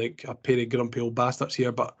sounding like a pair of grumpy old bastards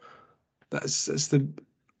here, but it's the.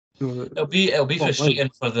 It'll be frustrating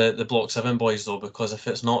for the Block 7 boys though, because if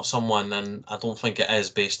it's not someone, then I don't think it is,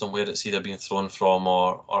 based on where it's either being thrown from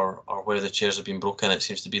or where the chairs have been broken. It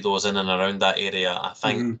seems to be those in and around that area. I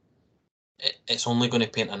think it's only going to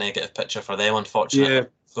paint a negative picture for them, unfortunately. Yeah.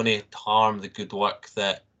 It's going to harm the good work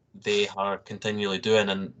that they are continually doing,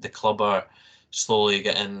 and the club are slowly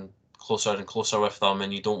getting closer and closer with them,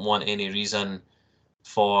 and you don't want any reason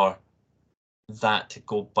for that to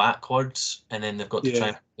go backwards, and then they've got to try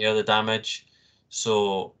and repair the damage.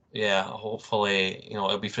 So yeah, hopefully,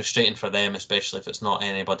 it'll be frustrating for them, especially if it's not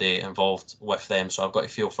anybody involved with them. So I've got to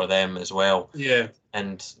feel for them as well. Yeah.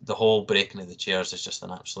 And the whole breaking of the chairs is just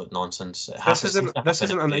an absolute nonsense. This isn't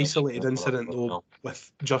an isolated incident though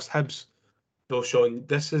with just Hibs. No, Sean.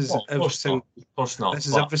 This is every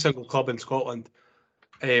single club in Scotland.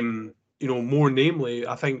 More namely,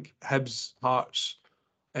 I think Hibs, Hearts,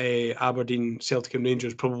 Aberdeen, Celtic and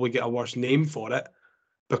Rangers probably get a worse name for it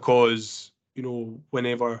because,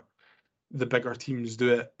 whenever the bigger teams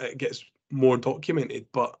do it, it gets more documented.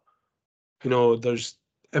 But, there's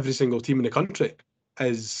every single team in the country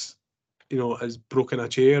has broken a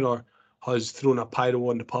chair or has thrown a pyro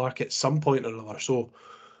on the park at some point or another. So,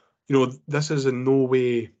 this is in no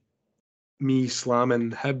way me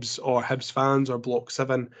slamming Hibs or Hibs fans or Block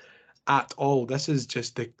 7 at all. This is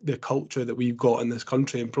just the culture that we've got in this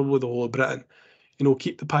country and probably the whole of Britain.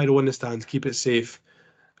 Keep the pyro in the stands, keep it safe,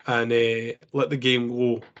 and let the game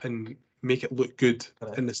go and make it look good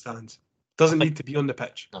in the stands. Doesn't need to be on the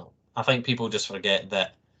pitch. No, I think people just forget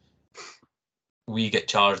that we get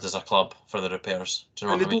charged as a club for the repairs. Do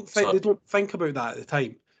you know what I mean? They don't think about that at the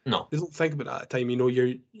time. No, they don't think about that at the time.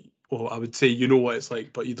 I would say what it's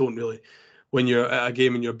like, but you don't really. When you're at a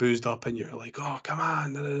game and you're boozed up and you're like, oh, come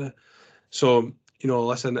on. Da, da, da. So,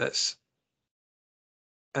 listen, it's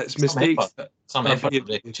mistakes. Some effort to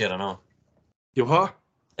break a chair, I know. You what?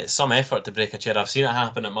 It's some effort to break a chair. I've seen it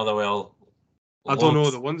happen at Motherwell. I don't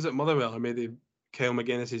know. The ones at Motherwell are made Kyle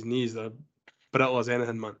McGuinness's knees. They're brittle as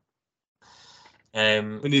anything, man.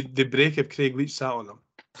 When they break if Craig Leach sat on them.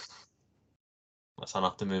 That's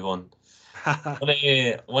enough to move on.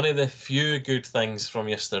 One of the few good things from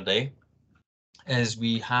yesterday is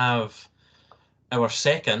we have our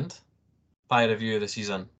second pie review of the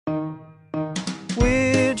season.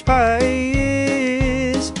 Which pie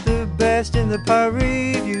is the best in the pie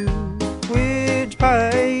review? Which pie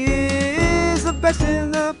is the best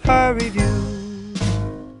in the pie review?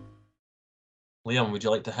 Liam, would you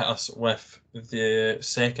like to hit us with the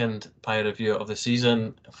second pie review of the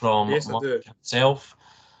season from Mark himself?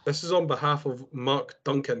 This is on behalf of Mark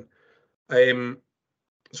Duncan.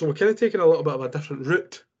 So we're kind of taking a little bit of a different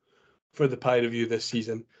route for the pie review this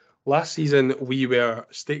season. Last season, we were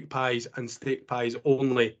steak pies and steak pies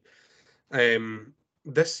only.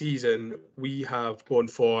 This season, we have gone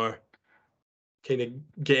for kind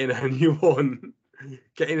of getting anything you want,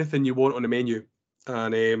 get anything you want on the menu.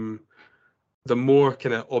 And the more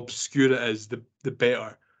kind of obscure it is, the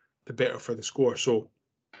better for the score. So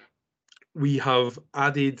we have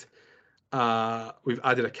added we've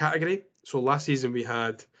added a category. So last season we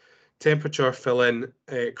had temperature, fill-in,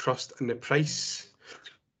 crust, and the price.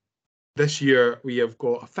 This year we have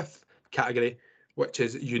got a fifth category, which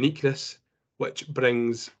is uniqueness, which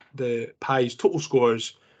brings the pie's total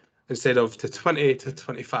scores instead of to 20 to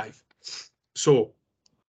 25. So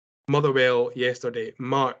Motherwell yesterday,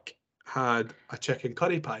 Mark had a chicken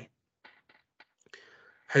curry pie.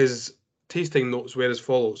 His tasting notes were as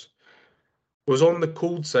follows. Was on the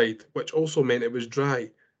cold side, which also meant it was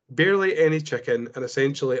dry. Barely any chicken and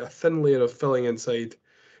essentially a thin layer of filling inside.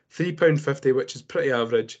 £3.50, which is pretty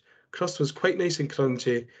average. Crust was quite nice and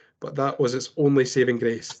crunchy, but that was its only saving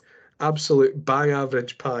grace. Absolute bang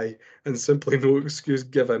average pie, and simply no excuse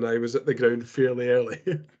given. I was at the ground fairly early.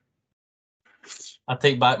 I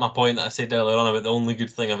take back my point that I said earlier on about the only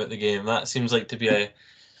good thing about the game. That seems like to be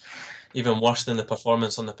even worse than the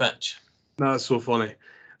performance on the pitch. That's so funny.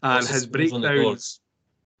 And His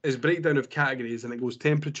breakdown of categories, and it goes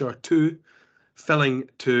temperature 2, filling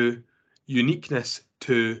 2, uniqueness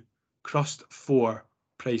 2, crust 4,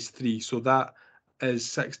 price 3. So that is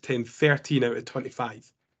 6, 10, 13 out of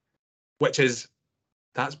 25,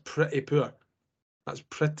 that's pretty poor. That's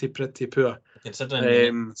pretty poor.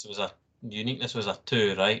 Considering uniqueness was a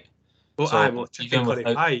 2, right? Well, chicken curry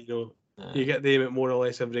pie, you you get them at more or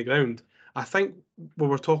less every ground. I think when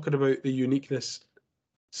we're talking about the uniqueness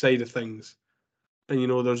side of things, and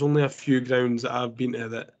there's only a few grounds that I've been to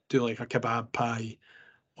that do like a kebab pie,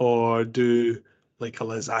 or do like a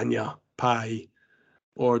lasagna pie,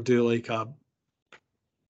 or do like a.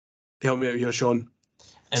 Help me out here, Sean.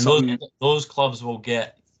 And those clubs will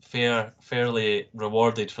get fairly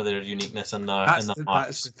rewarded for their uniqueness and their That's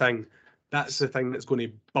marks. the thing. That's the thing that's going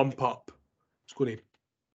to bump up. It's going to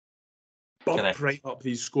bump Correct. right up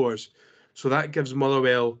these scores. So that gives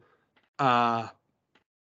Motherwell an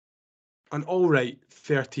all right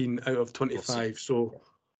 13 out of 25. So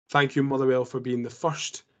thank you, Motherwell, for being the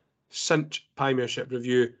first Cinch Premiership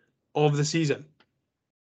review of the season.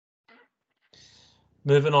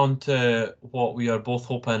 Moving on to what we are both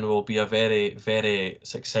hoping will be a very, very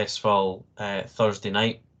successful Thursday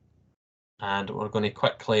night. And we're going to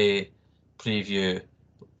quickly preview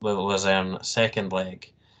the Luzerne second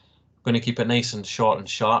leg. We're going to keep it nice and short and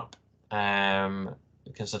sharp,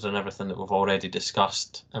 considering everything that we've already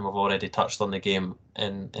discussed, and we've already touched on the game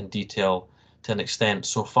in detail to an extent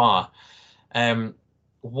so far.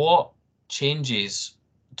 What changes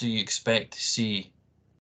do you expect to see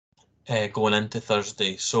going into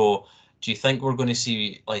Thursday? So do you think we're going to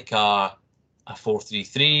see like a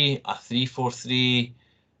 4-3-3, a 3-4-3,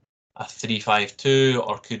 a 3-5-2,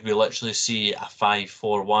 or could we literally see a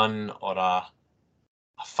 5-4-1 or a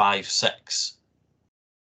 5-6?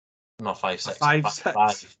 Not 5-6.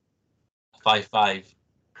 5-6. 5-5.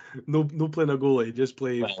 No playing a goalie, just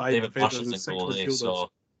play 5 David defenders Marshall's and in 6 goal, midfielders.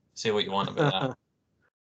 so say what you want about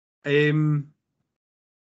that.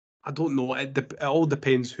 I don't know. It all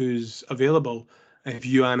depends who's available. If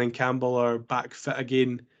Yuan and Campbell are back fit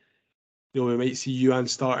again, we might see Yuan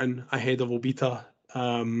starting ahead of Obita.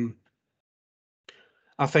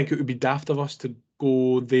 I think it would be daft of us to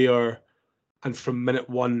go there and from minute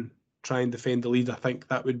 1 try and defend the lead. I think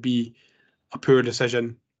that would be a poor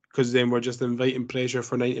decision, because then we're just inviting pressure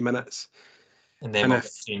for 90 minutes. And then we'll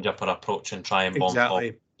change up our approach and try and bomb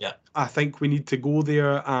exactly. top. Yeah. I think we need to go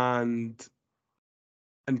there and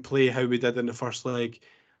play how we did in the first leg.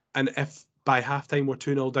 And if by halftime we're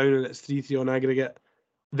 2-0 down and it's 3-3 on aggregate,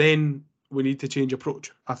 then we need to change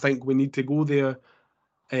approach. I think we need to go there,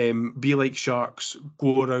 be like sharks,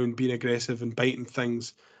 go around being aggressive and biting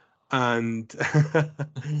things, and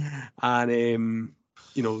and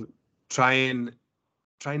try and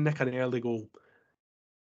nick an early goal,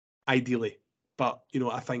 ideally. But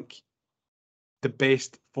I think the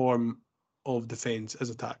best form of defence is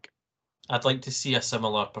attack. I'd like to see a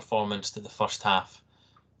similar performance to the first half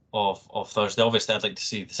of Thursday. Obviously, I'd like to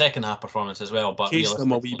see the second half performance as well, but chase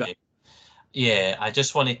them a wee bit. Yeah, I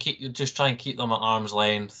just want to try and keep them at arm's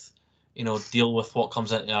length. Deal with what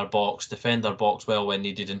comes into our box, defend our box well when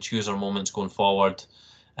needed, and choose our moments going forward.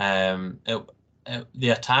 The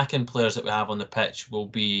attacking players that we have on the pitch will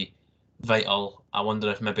be vital. I wonder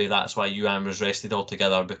if maybe that's why Yuan was rested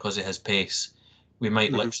altogether, because of his pace. We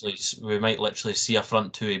might literally see a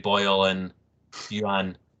front two Boyle and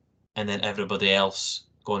Yuan, and then everybody else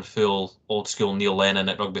going full old school Neil Lennon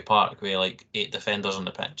at Rugby Park with like 8 defenders on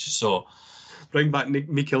the pitch. So bring back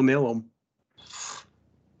Mikel Nelom.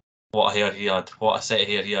 What a hair he had! What a set of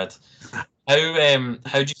hair he had! How do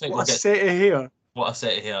you think What a set of hair! What a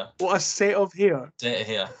set of hair! What a set of hair! Set of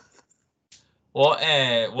hair. What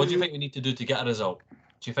do you think we need to do to get a result?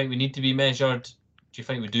 Do you think we need to be measured you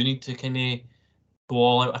think we do need to kind of go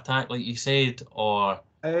all out attack, like you said, or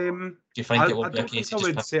do you think it will I be a don't case think of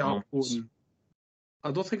I just would set picking up moments? going.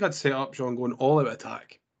 I don't think I'd set up Sean going all out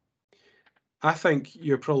attack. I think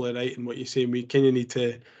you're probably right in what you're saying. We kind of need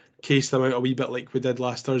to case them out a wee bit like we did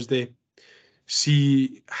last Thursday.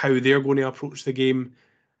 See how they're going to approach the game.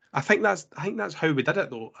 I think that's how we did it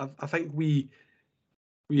though. I think we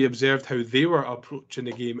observed how they were approaching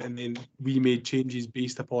the game, and then we made changes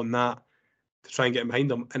based upon that to try and get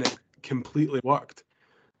behind them, and it completely worked.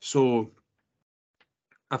 So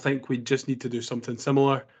I think we just need to do something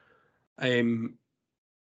similar.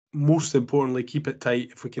 Most importantly, keep it tight.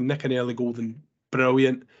 If we can nick an early goal, then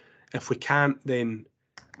brilliant. If we can't, then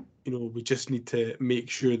we just need to make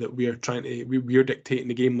sure that we are we're dictating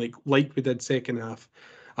the game like we did second half.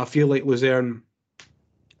 I feel like Luzerne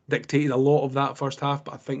dictated a lot of that first half,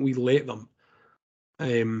 but I think we let them.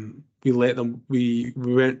 We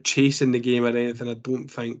weren't chasing the game or anything, I don't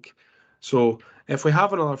think. So if we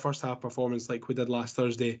have another first half performance like we did last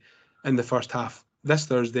Thursday in the first half this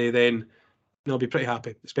Thursday, then I'll be pretty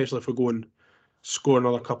happy, especially if we go and score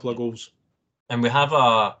another couple of goals. And we have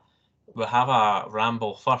a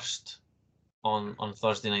ramble first on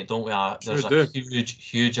Thursday night, don't we? There's a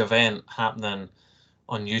huge event happening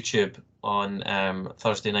on YouTube on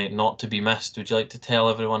Thursday night, not to be missed. Would you like to tell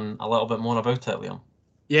everyone a little bit more about it, Liam?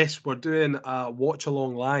 Yes, we're doing a watch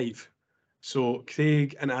along live. So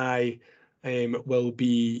Craig and I will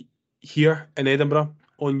be here in Edinburgh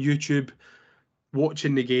on YouTube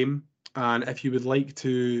watching the game. And if you would like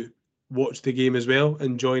to watch the game as well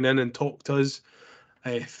and join in and talk to us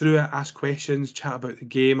through it, ask questions, chat about the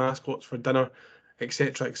game, ask what's for dinner,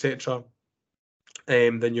 etc., etc.,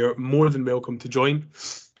 then you're more than welcome to join.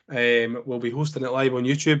 We'll be hosting it live on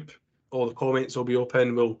YouTube. All the comments will be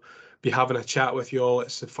open. We'll be having a chat with you all.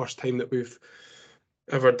 It's the first time that we've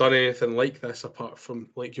ever done anything like this, apart from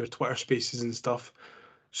like your Twitter spaces and stuff.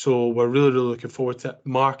 So we're really looking forward to it.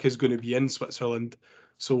 Mark is going to be in Switzerland,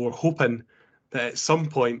 so we're hoping that at some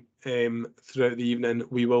point throughout the evening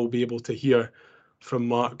we will be able to hear from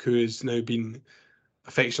Mark, who has now been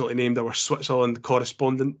affectionately named our Switzerland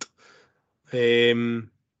correspondent.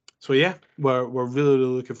 So yeah, we're really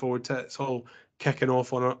looking forward to it. It's all kicking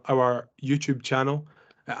off on our YouTube channel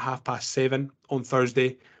at 7:30 on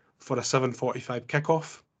Thursday for a 7:45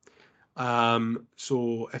 kickoff.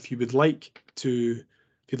 So if you'd like to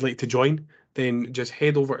join, then just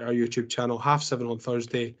head over to our YouTube channel 7:30 on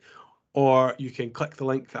Thursday, or you can click the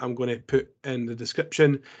link that I'm going to put in the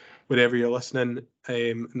description wherever you're listening,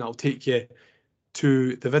 and that'll take you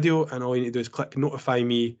to the video, and all you need to do is click notify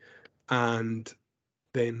me, and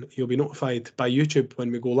then you'll be notified by YouTube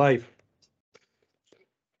when we go live.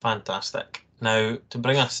 Fantastic. Now, to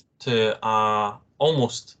bring us to a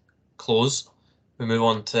almost close, we move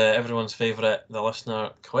on to everyone's favourite, the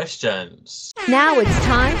listener questions. Now it's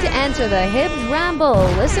time to answer the Hibs Ramble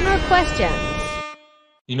listener questions.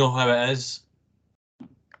 You know how it is.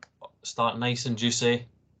 Start nice and juicy.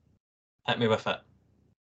 Hit me with it.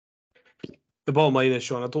 The bottom line is,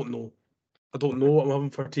 Sean, I don't know what I'm having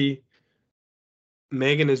for tea.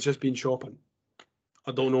 Megan has just been shopping.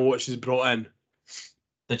 I don't know what she's brought in.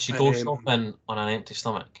 Did she go shopping on an empty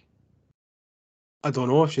stomach? I don't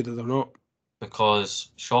know if she did or not.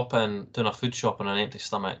 Because doing a food shop on an empty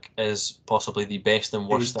stomach is possibly the best and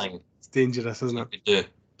worst thing. It's dangerous, isn't it? You could do,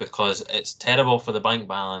 because it's terrible for the bank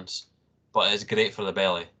balance, but it's great for the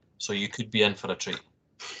belly. So you could be in for a treat.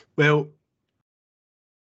 Well,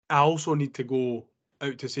 I also need to go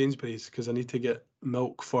out to Sainsbury's because I need to get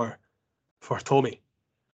milk for Tommy,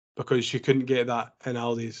 because she couldn't get that in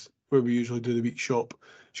Aldi's where we usually do the week shop.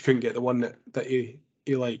 She couldn't get the one that he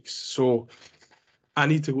likes. So I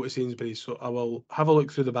need to go to Sainsbury's. So I will have a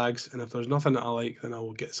look through the bags, and if there's nothing that I like, then I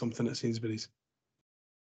will get something at Sainsbury's.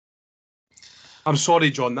 I'm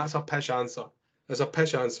sorry, John. That's a pish answer. It's a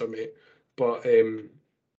pish answer, mate. But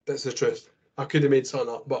that's the truth. I could have made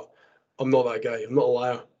something up, but I'm not that guy. I'm not a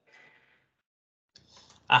liar.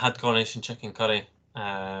 I had coronation chicken curry,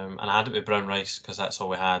 and I had it with brown rice because that's all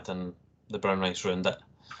we had, and the brown rice ruined it.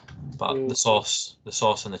 But the sauce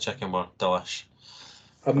and the chicken were delish.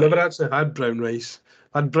 I've never actually had brown rice.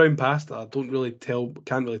 I had brown pasta. I can't really tell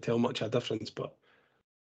much of a difference, but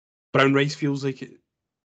brown rice feels like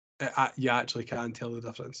you actually can tell the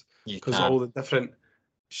difference, because all the different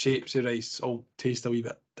shapes of rice all taste a wee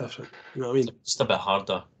bit different. You know what I mean? It's just a bit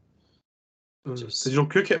harder. Did you not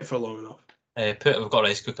cook it for long enough? We've got a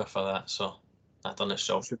rice cooker for that, so I've done its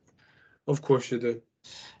job. Of course you do.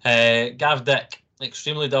 Gav Dick,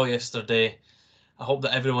 extremely dull yesterday. I hope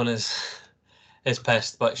that everyone is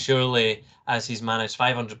pissed, but surely as he's managed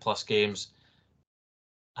 500 plus games,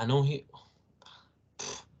 I know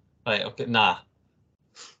Right, okay, nah.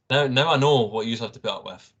 Now I know what you have to put up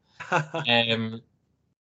with.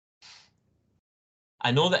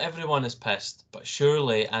 I know that everyone is pissed, but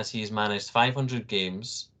surely as he's managed 500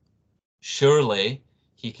 games, surely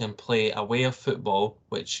he can play a way of football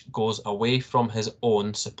which goes away from his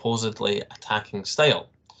own supposedly attacking style,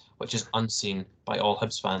 which is unseen by all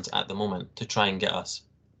Hibs fans at the moment, to try and get us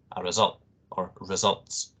a result, or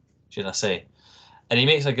results, should I say. And he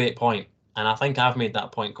makes a great point, and I think I've made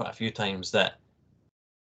that point quite a few times, that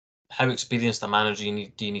how experienced a manager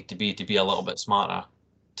do you need to be a little bit smarter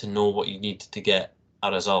to know what you need to get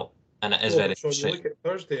a result, and it is very Sean, you frustrating. look at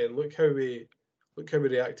Thursday and look how we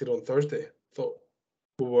reacted on Thursday. Thought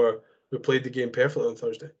we played the game perfectly on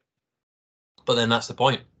Thursday. But then that's the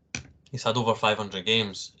point. He's had over 500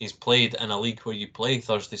 games. He's played in a league where you play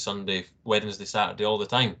Thursday, Sunday, Wednesday, Saturday all the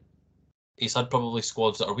time. He's had probably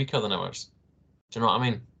squads that are weaker than ours. Do you know what I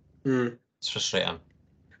mean? It's frustrating.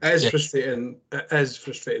 It is frustrating. It is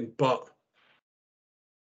frustrating, but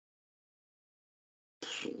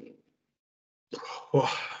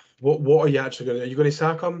what are you actually going to do? Are you going to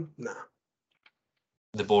sack him? Nah.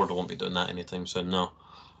 The board won't be doing that anytime soon, no.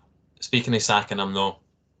 Speaking of sacking him, though,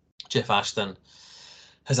 Jeff Ashton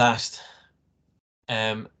has asked,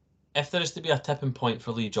 if there is to be a tipping point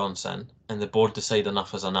for Lee Johnson and the board decide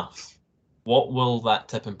enough is enough, what will that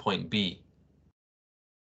tipping point be?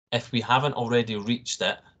 If we haven't already reached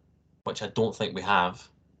it, which I don't think we have,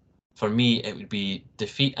 for me it would be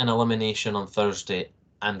defeat and elimination on Thursday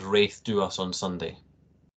and Wraith do us on Sunday.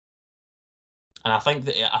 And I think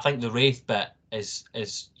the Wraith bit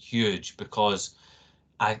is huge, because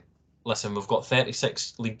we've got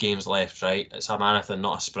 36 league games left, right? It's a marathon,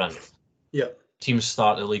 not a sprint. Yeah. Teams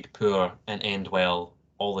start the league poor and end well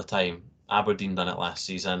all the time. Aberdeen done it last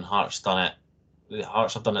season. Hearts done it. The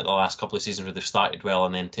Hearts have done it the last couple of seasons where they've started well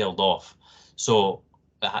and then tailed off. So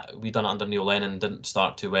we done it under Neil Lennon, didn't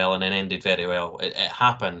start too well and then ended very well. It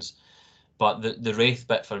happens. But the Wraith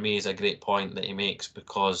bit for me is a great point that he makes,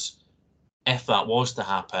 because if that was to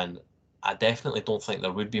happen, I definitely don't think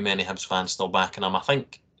there would be many Hibs fans still backing him. I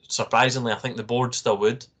think, surprisingly, I think the board still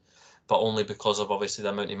would, but only because of obviously the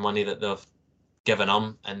amount of money that they've given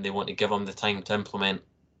him, and they want to give him the time to implement,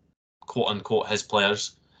 quote unquote, his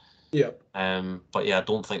players. Yeah. But yeah, I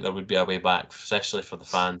don't think there would be a way back, especially for the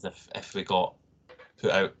fans, if we got put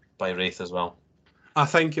out by Wraith as well. I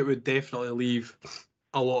think it would definitely leave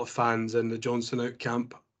a lot of fans in the Johnson out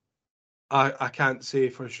camp. I can't say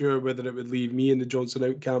for sure whether it would leave me in the Johnson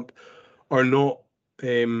out camp or not.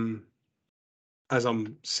 As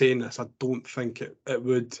I'm saying this, I don't think it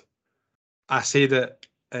would. I said it,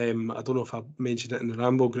 I don't know if I mentioned it in the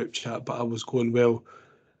Ramble group chat, but I was going, well,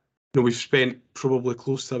 we've spent probably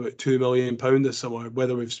close to about £2 million this summer.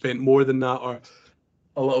 Whether we've spent more than that or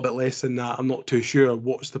a little bit less than that, I'm not too sure.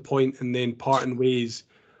 What's the point in then parting ways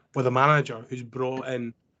with a manager who's brought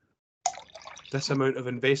in this amount of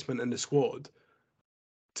investment in the squad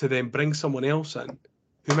to then bring someone else in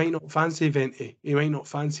who might not fancy Venti, he might not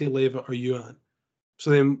fancy Levitt or Yuan.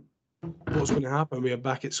 So then what's going to happen? We are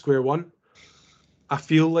back at square one. I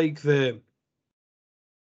feel like the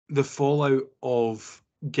fallout of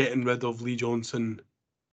getting rid of Lee Johnson,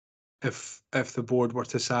 if the board were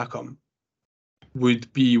to sack him,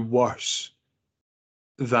 would be worse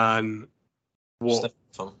than what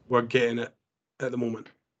we're getting at the moment.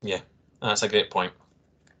 Yeah, that's a great point.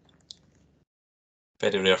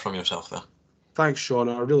 Very rare from yourself there. Thanks, Sean.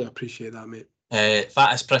 I really appreciate that, mate.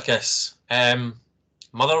 Fatus Prickus.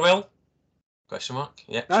 Motherwell? Question mark.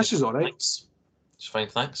 Yeah. She's all right. Thanks. She's fine,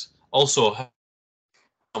 thanks. Also,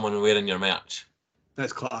 someone wearing your merch.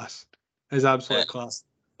 That's class. It's absolute class.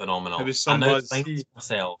 Phenomenal. It was some buzz. Find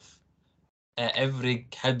myself at every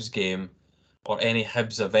Hibs game or any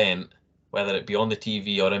Hibs event, whether it be on the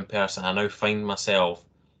TV or in person, I now find myself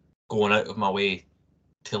going out of my way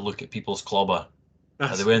to look at people's clobber.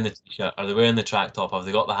 Are they wearing the t-shirt? Are they wearing the track top? Have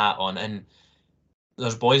they got the hat on? And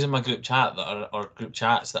there's boys in my group chat or group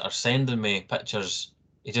chats that are sending me pictures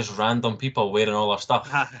of just random people wearing all their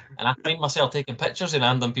stuff. And I find myself taking pictures of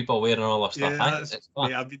random people wearing all their stuff.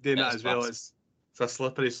 I've been doing that as well. It's a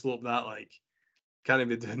slippery slope, that, like, can't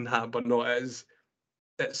be doing that, but no, it's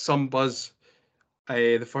some buzz.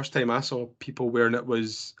 The first time I saw people wearing it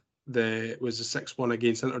was the 6-1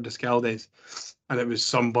 against Inter Descaldes, and it was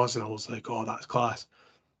some buzz, and I was like, oh, that's class.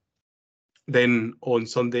 Then on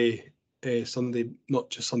Sunday, not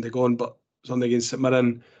just Sunday gone, but Sunday against St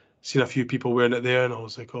Mirren, seen a few people wearing it there, and I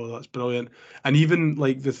was like, oh, that's brilliant. And even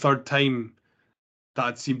like the third time that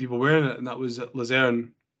I'd seen people wearing it, and that was at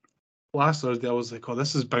Luzerne last Thursday, I was like, oh,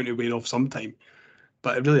 this is bound to wear off sometime.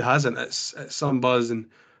 But it really hasn't. It's some buzz, and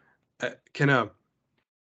it kind of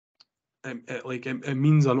it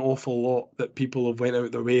means an awful lot that people have went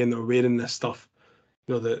out their way and they're wearing this stuff,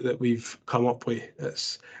 that we've come up with.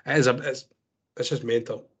 It's just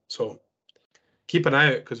mental. So keep an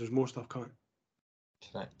eye out because there's more stuff coming.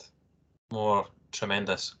 Correct. More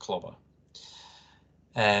tremendous clobber.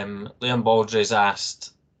 Liam Baldry's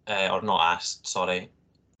asked, or not asked, sorry.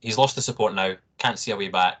 He's lost the support now. Can't see a way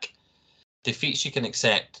back. Defeats you can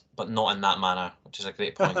accept, but not in that manner, which is a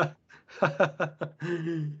great point.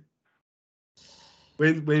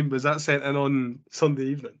 When was that sent in on Sunday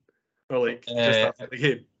evening? Or just after the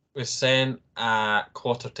game? It was sent at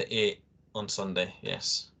 7:45 on Sunday.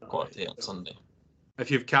 Yes, 7:45 on Sunday. If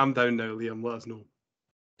you've calmed down now, Liam, let us know.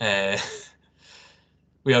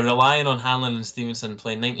 We are relying on Hanlon and Stevenson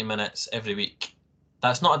playing 90 minutes every week.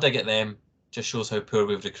 That's not a dig at them, just shows how poor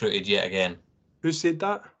we've recruited yet again. Who said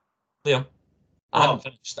that? Liam. I haven't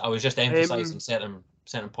finished. I was just emphasising certain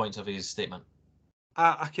points of his statement.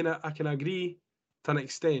 I can agree to an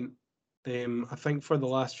extent. I think for the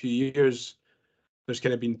last few years, there's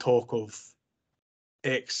kind of been talk of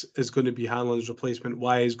X is going to be Hanlon's replacement,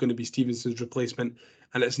 Y is going to be Stevenson's replacement,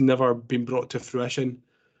 and it's never been brought to fruition.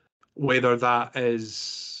 Whether that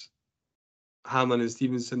is Hanlon and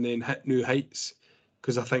Stevenson then hit new heights,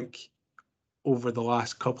 because I think over the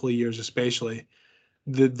last couple of years especially,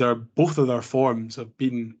 both of their forms have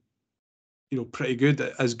been, pretty good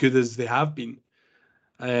as they have been.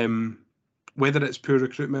 Whether it's poor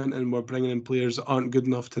recruitment and we're bringing in players that aren't good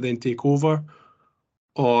enough to then take over,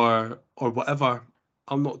 or whatever,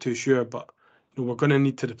 I'm not too sure. But we're going to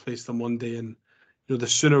need to replace them one day, and the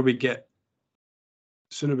sooner we get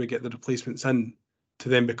the replacements in to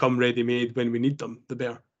then become ready-made when we need them, the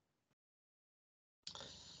better.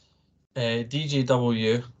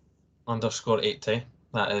 DJW_80,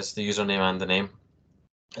 that is the username and the name.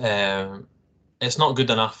 It's not good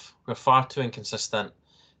enough. We're far too inconsistent.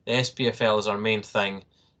 The SPFL is our main thing,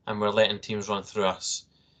 and we're letting teams run through us.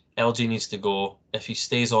 LG needs to go. If he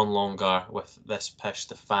stays on longer with this pish,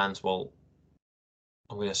 the fans will,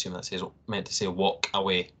 I'm going to assume that says meant to say walk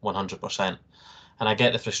away 100%. And I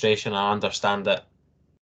get the frustration. I understand it.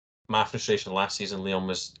 My frustration last season, Liam,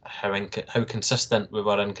 was how consistent we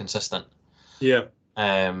were inconsistent. Yeah.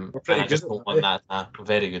 And I just don't want that.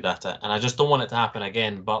 Very good at it. And I just don't want it to happen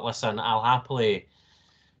again. But listen, I'll happily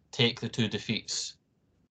take the 2 defeats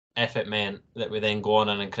if it meant that we then go on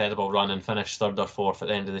an incredible run and finish 3rd or 4th at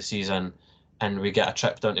the end of the season and we get a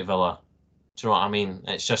trip down to Villa. Do you know what I mean?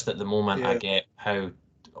 It's just at the moment I get how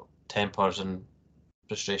tempers and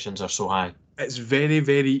frustrations are so high. It's very,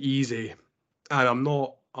 very easy. And I'm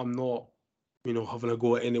not having a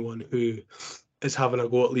go at anyone who is having a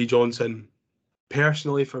go at Lee Johnson.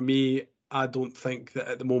 Personally, for me, I don't think that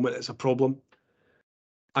at the moment it's a problem.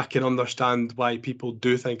 I can understand why people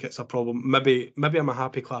do think it's a problem. Maybe I'm a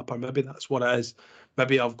happy clapper. Maybe that's what it is.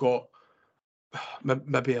 Maybe I've got.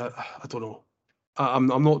 Maybe I don't know. I'm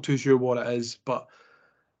not too sure what it is, but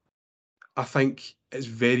I think it's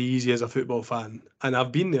very easy as a football fan, and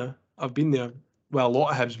I've been there. Well, a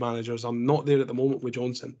lot of Hibs managers. I'm not there at the moment with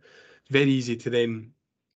Johnson. It's very easy to then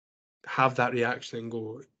have that reaction and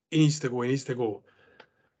go, he needs to go.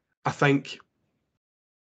 I think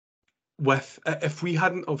if we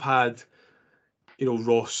hadn't have had,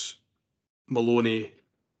 Ross, Maloney,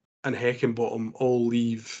 and Heckingbottom all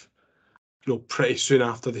leave, pretty soon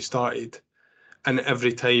after they started, and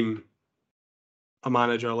every time a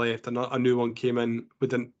manager left and a new one came in, we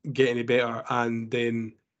didn't get any better, and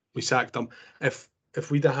then we sacked them. If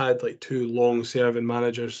we'd have had like 2 long-serving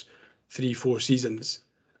managers, 3-4 seasons,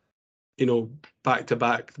 back to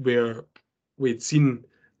back, where we'd seen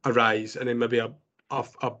a rise and then maybe a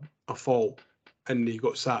fall, and he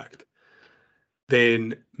got sacked,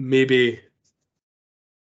 then maybe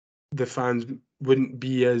the fans wouldn't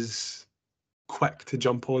be as quick to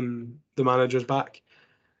jump on the manager's back.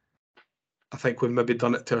 I think we've maybe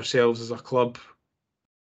done it to ourselves as a club,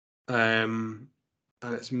 and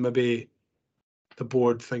it's maybe the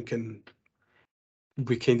board thinking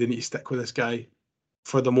we kind of need to stick with this guy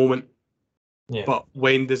for the moment. Yeah. But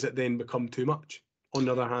when does it then become too much? On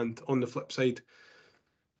the other hand, on the flip side,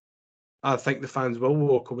 I think the fans will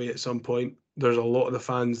walk away at some point. There's a lot of the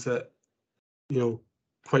fans that,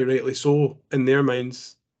 quite rightly so, in their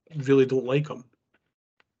minds, really don't like him.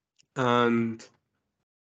 And,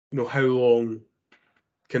 how long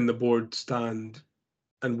can the board stand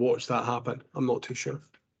and watch that happen? I'm not too sure.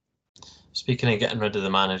 Speaking of getting rid of the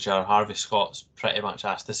manager, Harvey Scott's pretty much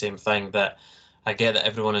asked the same thing. That I get that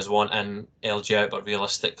everyone is wanting LG out, but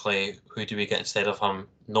realistically, who do we get instead of him?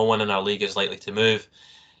 No one in our league is likely to move.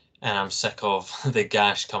 And I'm sick of the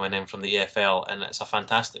gash coming in from the EFL. And it's a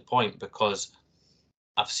fantastic point, because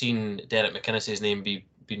I've seen Derek McInnes's name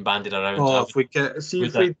being bandied around. Oh, if we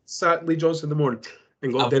sat Lee Johnson in the morning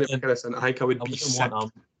and got Derek McInnes, and I think I would be sick.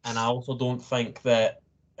 Want him, and I also don't think that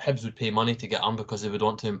Hibs would pay money to get him because they would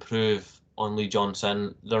want to improve on Lee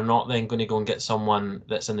Johnson. They're not then going to go and get someone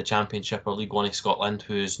that's in the Championship or League One of Scotland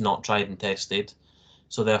who's not tried and tested.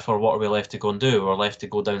 So therefore, what are we left to go and do? We're left to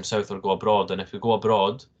go down south or go abroad. And if we go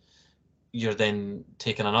abroad, you're then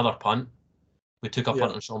taking another punt. We took a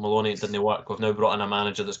punt on Sean Maloney, it didn't work. We've now brought in a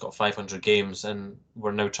manager that's got 500 games, and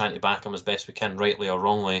we're now trying to back him as best we can, rightly or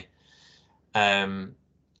wrongly.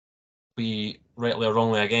 We, rightly or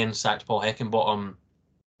wrongly again, sacked Paul Heckingbottom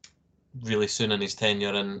really soon in his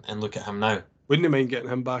tenure, and look at him now. Wouldn't mind getting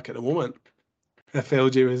him back at the moment if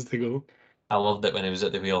LJ was to go. I loved it when he was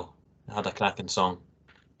at the wheel. It had a cracking song.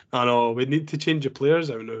 I know, we need to change the players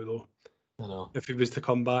out now though. I know. If he was to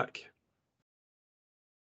come back.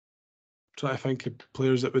 Try to think of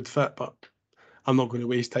players that would fit, but I'm not going to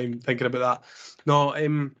waste time thinking about that. No,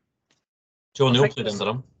 Joe Neal played under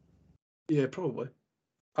him. Yeah, probably.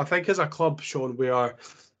 I think as a club, Sean, we're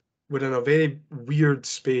in a very weird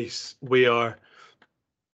space where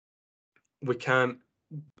we're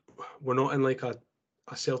not in like a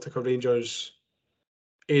Celtic or Rangers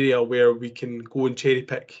area where we can go and cherry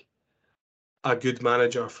pick a good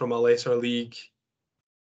manager from a lesser league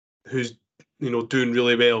who's, doing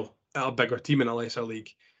really well at a bigger team in a lesser league.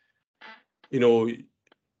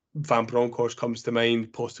 Van Bronckhorst comes to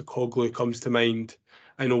mind, Postecoglou comes to mind.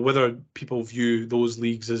 I know whether people view those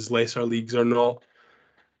leagues as lesser leagues or not,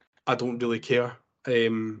 I don't really care.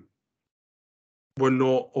 We're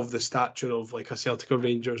not of the stature of like a Celtic or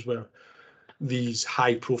Rangers where these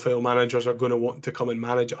high-profile managers are going to want to come and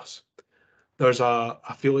manage us.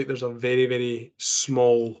 I feel like there's a very, very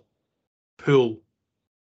small pool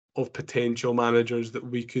of potential managers that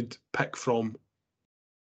we could pick from,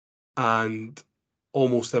 and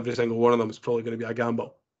almost every single one of them is probably going to be a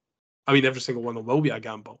gamble. I mean, every single one of them will be a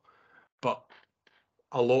gamble, but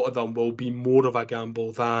a lot of them will be more of a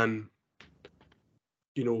gamble than,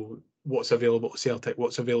 what's available to Celtic,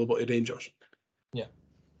 what's available to Rangers. Yeah.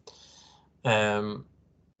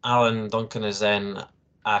 Alan Duncan has then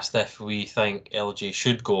asked if we think LG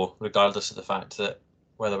should go, regardless of the fact that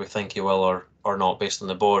whether we think he will or not based on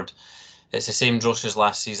the board. It's the same dross as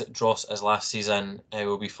last season.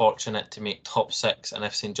 We'll be fortunate to make top 6, and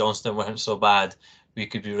if St Johnstone weren't so bad, we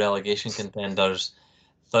could be relegation contenders.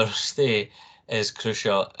 Thursday is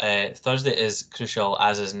crucial. Thursday is crucial,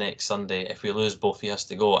 as is next Sunday. If we lose both, he has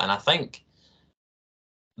to go. And I think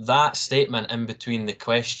that statement in between the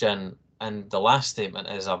question and the last statement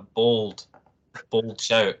is a bold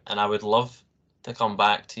shout. And I would love to come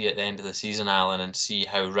back to you at the end of the season, Alan, and see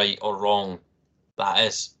how right or wrong that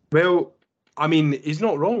is. Well, I mean, he's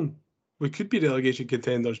not wrong. We could be relegation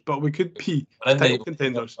contenders, but we could be title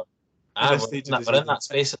contenders. We're in that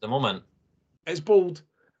space at the moment. It's bold.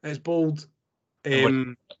 We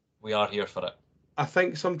are here for it. I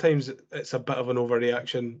think sometimes it's a bit of an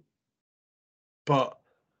overreaction, but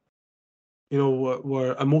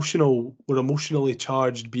we're emotionally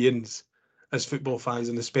charged beings as football fans,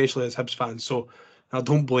 and especially as Hibs fans. So I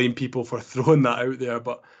don't blame people for throwing that out there,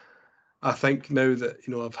 but I think now that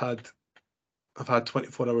I've had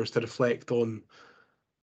 24 hours to reflect on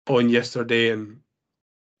yesterday and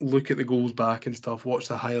look at the goals back and stuff, watch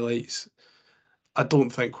the highlights. I don't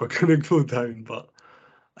think we're going to go down, but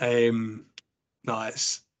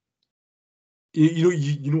it's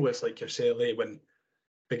you know it's like yourself, when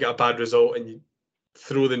they get a bad result and you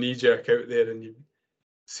throw the knee jerk out there and you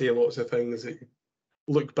say lots of things that you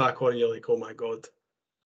look back on and you're like, oh my god.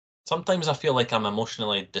 Sometimes I feel like I'm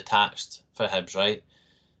emotionally detached for Hibs, right?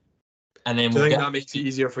 And then do you think that makes it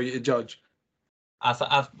easier for you to judge?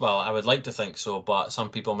 I would like to think so, but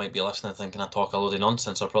some people might be listening thinking I talk a load of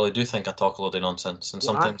nonsense. I probably do think I talk a load of nonsense, and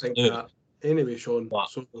sometimes I do. That. Anyway, Sean.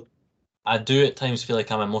 I do at times feel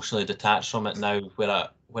like I'm emotionally detached from it now, where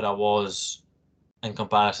I was in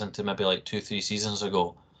comparison to maybe like 2-3 seasons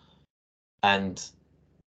ago, and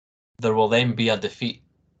there will then be a defeat,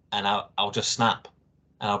 and I'll just snap,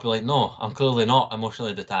 and I'll be like, no, I'm clearly not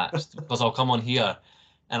emotionally detached, because I'll come on here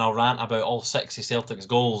and I'll rant about all 60 Celtics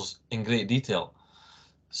goals in great detail.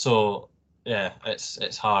 So yeah,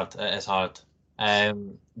 it's hard. It is hard.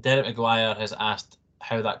 Derek Maguire has asked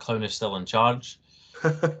how that clown is still in charge.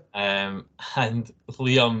 And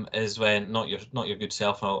Liam is when not your good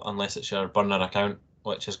self unless it's your burner account,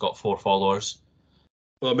 which has got 4 followers.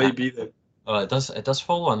 Well, it may be then. Oh, it does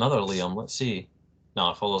follow another Liam. Let's see.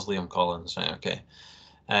 No, it follows Liam Collins. Right, okay.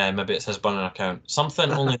 Maybe it's his burner account.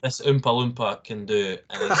 Something only this Oompa Loompa can do,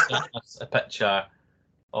 and it's a picture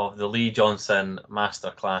of the Lee Johnson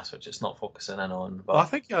masterclass, which it's not focusing in on. But Well, I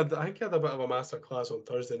think he had a bit of a masterclass on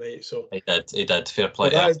Thursday night. So he did. Fair play.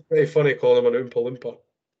 But that is pretty funny calling him an Oompa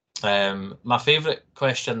Loompa. My favourite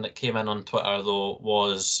question that came in on Twitter though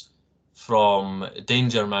was from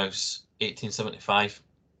Danger Mouse 1875.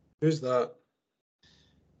 Who's that?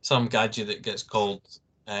 Some gadget that gets called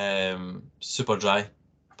Super Dry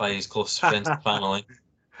by his close friends and family,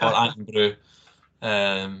 or Ant Brew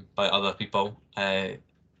by other people.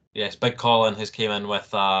 Yes, Big Colin has came in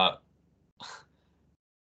with I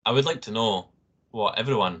would like to know what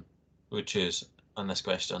everyone would choose on this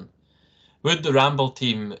question. Would the Ramble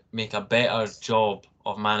team make a better job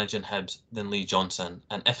of managing Hibs than Lee Johnson?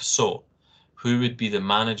 And if so, who would be the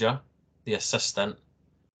manager, the assistant,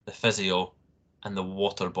 the physio, and the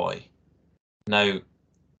water boy? Now,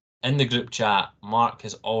 in the group chat, Mark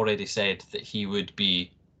has already said that he would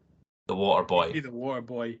be the water boy. Be the water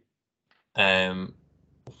boy.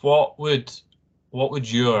 What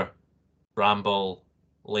would your Ramble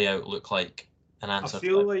layout look like? An answer. I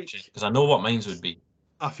feel like, because I know what mine would be.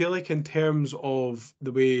 I feel like in terms of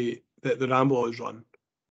the way that the Ramble is run,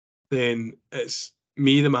 then it's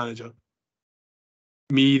me, the manager,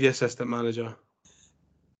 me, the assistant manager.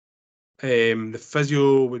 The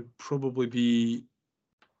physio would probably be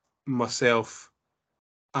myself,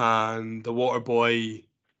 and the water boy,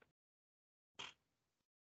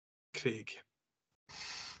 Craig.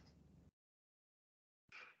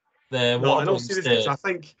 The No, water in boy all seriousness, I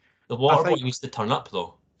think the water boy think- needs to turn up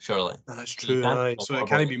though. Surely that's You true. can't Aye. be So the it water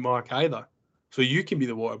can't boy. be Mark either. So you can be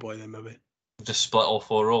the water boy then, maybe. Just split all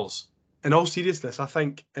 4 roles. In all seriousness, I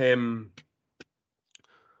think I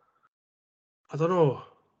don't know.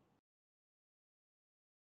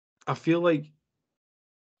 I feel like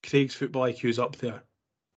Craig's football IQ is up there.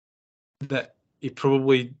 That he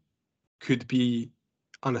probably could be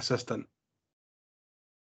an assistant.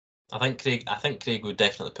 I think Craig would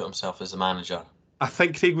definitely put himself as the manager. I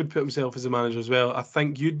think Craig would put himself as a manager as well. I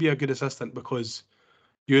think you'd be a good assistant because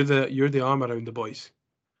you're the arm around the boys.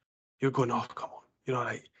 You're going, oh come on, you know,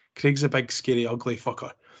 like Craig's a big, scary, ugly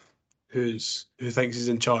fucker who thinks he's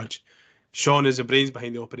in charge. Sean is the brains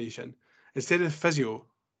behind the operation. Instead of physio,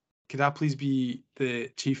 could I please be the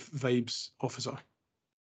chief vibes officer?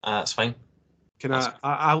 That's fine.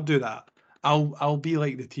 I'll do that. I'll be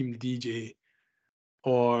like the team DJ,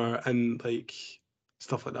 and like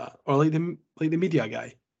stuff like that, or like the media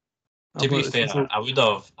guy. To be fair, I would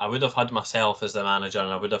have had myself as the manager, and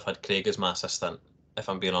I would have had Craig as my assistant, if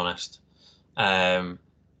I'm being honest. And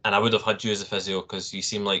I would have had you as a physio because you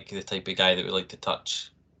seem like the type of guy that would like to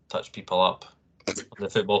touch people up on the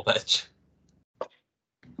football pitch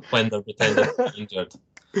when they're pretending to be injured.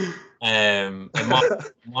 And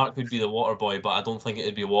Mark would be the water boy, but I don't think it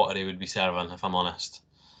would be water he would be serving, if I'm honest.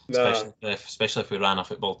 Especially if we ran a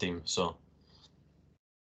football team. So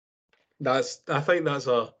I think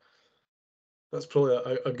that's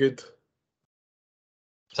probably a good.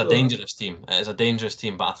 It's a dangerous team. It is a dangerous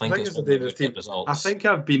team, but I think it's a dangerous team. Results. I think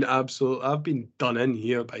I've been done in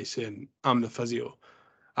here by saying I'm the physio.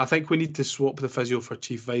 I think we need to swap the physio for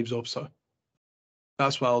chief vibes officer.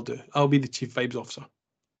 That's what I'll do. I'll be the chief vibes officer.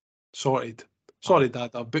 Sorted. Sorry,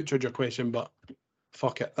 Dad. I butchered your question, but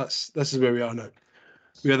fuck it. This is where we are now.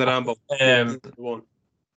 We are the Ramble.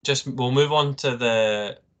 We'll move on to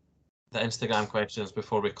the Instagram questions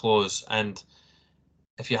before we close. And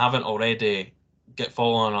if you haven't already, get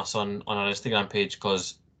following us on our Instagram page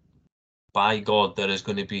because, by God, there is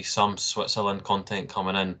going to be some Switzerland content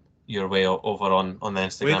coming in your way over on the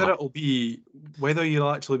Instagram. Whether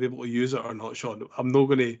you'll actually be able to use it or not, Sean, I'm not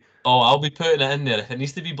going to. Oh, I'll be putting it in there. If it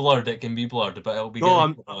needs to be blurred, it can be blurred, but it'll be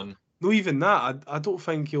no, no, even that. I don't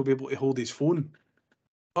think he'll be able to hold his phone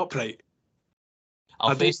upright.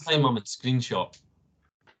 I'll FaceTime him and screenshot,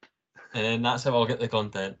 and then that's how I'll get the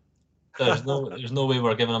content. There's no way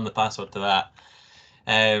we're giving him the password to that.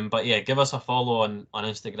 But yeah, give us a follow on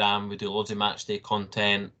Instagram. We do loads of match day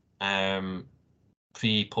content,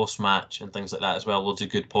 pre-post match and things like that as well. Loads of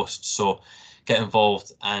good posts. So get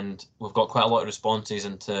involved, and we've got quite a lot of responses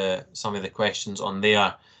into some of the questions on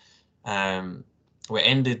there. We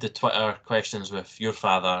ended the Twitter questions with your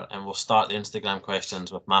father, and we'll start the Instagram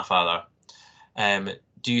questions with my father.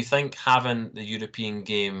 Do you think having the European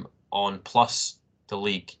game on plus the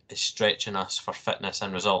league is stretching us for fitness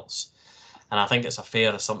and results? And I think it's a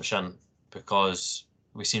fair assumption because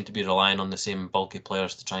we seem to be relying on the same bulky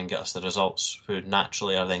players to try and get us the results, who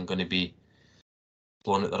naturally are then going to be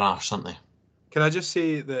blown at their arse, aren't they? Can I just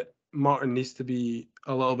say that Martin needs to be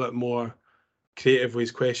a little bit more creative with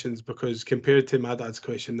his questions, because compared to my dad's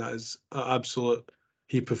question, that is an absolute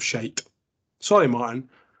heap of shite. Sorry, Martin.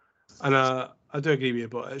 And I do agree with you,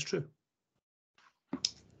 but it's true.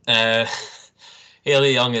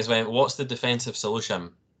 Haley Young has went, what's the defensive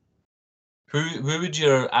solution? Who would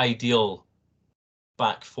your ideal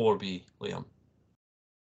back four be, Liam?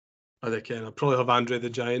 I think I'll probably have Andre the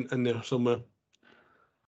Giant in there somewhere.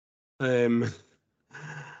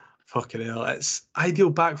 Fucking hell, it's ideal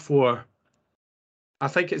back four. I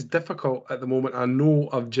think it's difficult at the moment. I know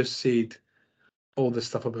I've just said all this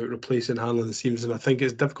stuff about replacing Hanlon and Stevenson. I think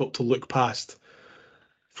it's difficult to look past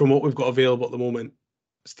from what we've got available at the moment.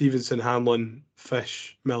 Stevenson, Hanlon,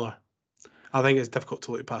 Fish, Miller. I think it's difficult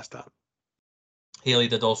to look past that. Haley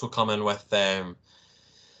did also come in with, I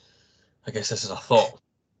guess this is a thought,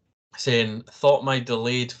 saying, thought my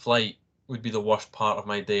delayed flight would be the worst part of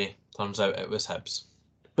my day. Turns out it was Hibs.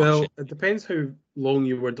 Well, it depends how long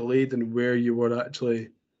you were delayed and where you were actually.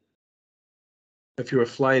 If you were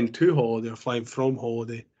flying to holiday or flying from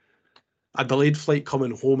holiday, a delayed flight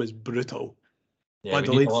coming home is brutal. Yeah,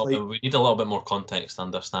 we need a little bit more context to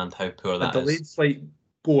understand how poor that is. A delayed flight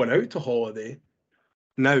going out to holiday,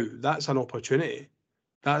 now that's an opportunity.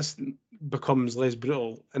 That becomes less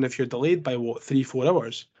brutal. And if you're delayed by 3-4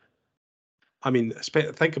 hours, I mean,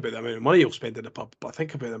 think about the amount of money you'll spend in the pub, but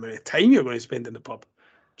think about the amount of time you're going to spend in the pub.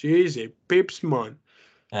 Jeez, babes, man.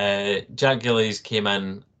 Jack Gillies came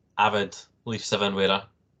in avid Leaf 7 wearer,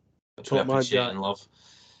 which we appreciate and love.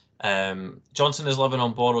 Johnson is living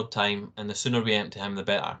on borrowed time, and the sooner we empty him, the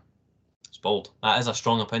better. It's bold. That is a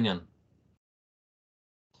strong opinion.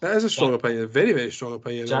 That is a strong opinion, a very, very strong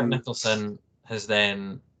opinion. Jack Nicholson has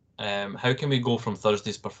then, how can we go from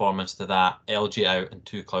Thursday's performance to that? LG out and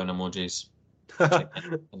 2 clown emojis. And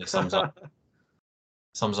he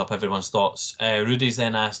sums up everyone's thoughts. Rudy's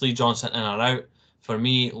then asked, Lee Johnson in or out? For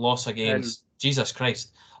me, loss against, Jesus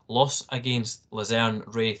Christ, loss against Luzerne,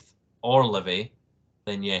 Wraith or Livy,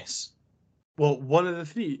 then yes. Well, one of the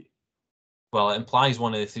three. Well, it implies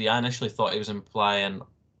one of the three. I initially thought it was implying,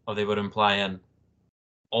 or they were implying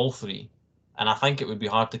all three. And I think it would be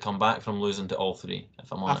hard to come back from losing to all three,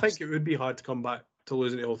 if I'm honest. I think it would be hard to come back to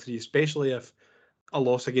losing to all three, especially if a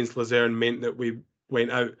loss against Luzerne meant that we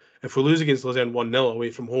went out. If we lose against Luzerne 1-0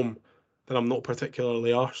 away from home, then I'm not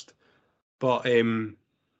particularly arsed. But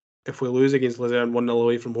if we lose against Luzerne 1-0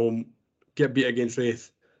 away from home, get beat against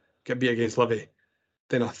Wraith, get beat against Livy,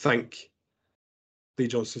 then I think Lee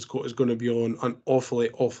Johnson's coat is going to be on an awfully,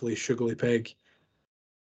 awfully sugary peg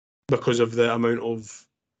because of the amount of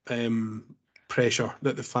pressure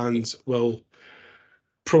that the fans will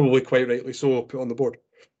probably quite rightly so put on the board.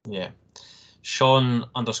 Yeah. Sean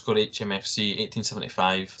 _HMFC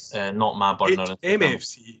 1875, not my burner.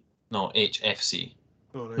 MFC? No, HFC.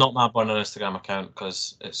 Oh, right. Not my burner Instagram account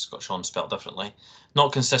because it's got Sean spelled differently.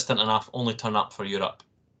 Not consistent enough, only turn up for Europe.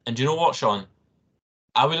 And do you know what, Sean?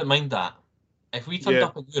 I wouldn't mind that. If we turned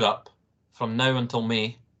up in Europe from now until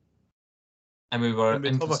May and we were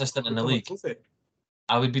inconsistent in the league,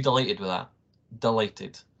 I would be delighted with that.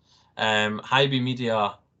 Delighted. Hybe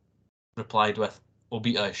Media replied with,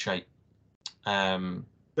 Obita is shite. Well,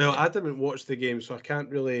 I didn't watch the game, so I can't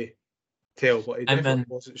really tell, but he definitely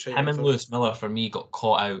wasn't shite. Him and Lewis Miller, for me, got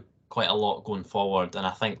caught out quite a lot going forward, and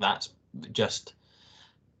I think that's just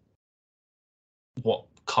what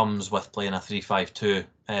comes with playing a 3-5-2.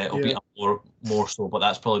 Obita more so, but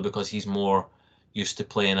that's probably because he's more used to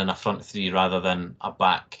playing in a front three rather than a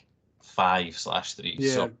back 5/3.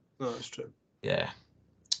 Yeah, so, no, that's true. Yeah.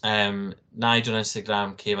 Nigel on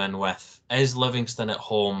Instagram came in with, is Livingston at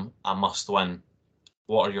home a must-win?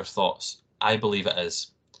 What are your thoughts? I believe it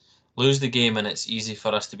is. Lose the game and it's easy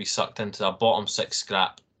for us to be sucked into a bottom 6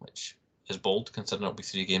 scrap, which is bold considering it'll be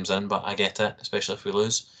 3 games in, but I get it, especially if we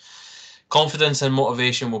lose. Confidence and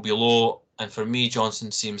motivation will be low, and for me,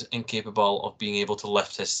 Johnson seems incapable of being able to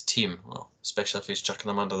lift his team, well, especially if he's chucking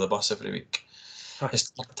them under the bus every week.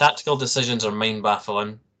 His tactical decisions are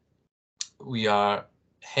mind-baffling. We are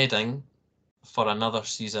heading for another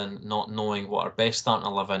season not knowing what our best starting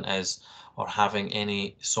 11 is or having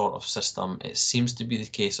any sort of system. It seems to be the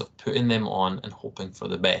case of putting them on and hoping for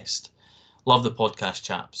the best. Love the podcast,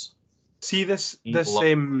 chaps. See this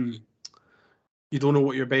you don't know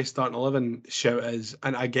what your best starting 11 shout is,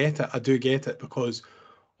 and I get it. I do get it because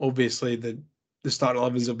obviously the starting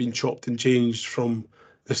 11s have been chopped and changed from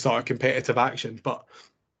the start of competitive action. But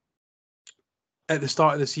at the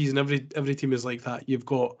start of the season, every team is like that. You've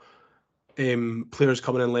got players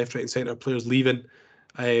coming in left, right, and centre, players leaving.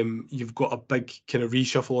 You've got a big kind of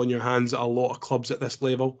reshuffle on your hands at a lot of clubs at this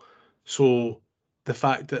level. So the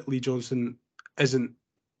fact that Lee Johnson isn't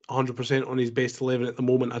 100% on his best 11 at the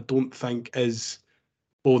moment, I don't think is,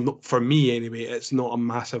 well, not, for me anyway, it's not a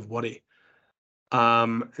massive worry.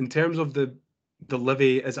 In terms of the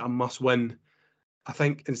Livy, is it a must-win? I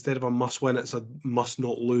think instead of a must-win, it's a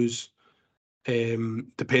must-not-lose,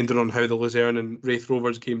 depending on how the Luzerne and Wraith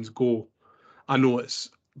Rovers games go. I know it's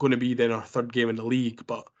going to be then our third game in the league,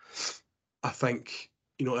 but I think,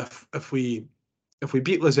 you know, if we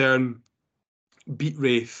beat Luzerne, beat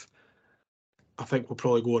Wraith, I think we'll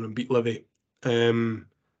probably go on and beat Livy.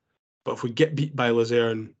 But if we get beat by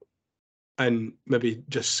Luzerne and maybe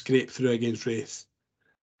just scrape through against Wraith,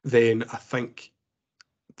 then I think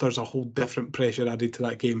there's a whole different pressure added to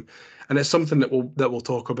that game, and it's something that we'll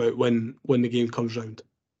talk about when the game comes round.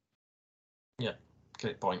 Yeah,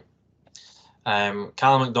 great point.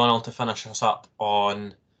 Callum McDonald to finish us up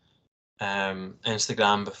on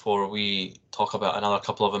Instagram before we talk about another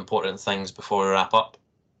couple of important things before we wrap up.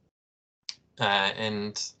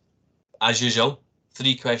 And as usual,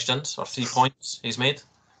 3 questions or 3 points he's made.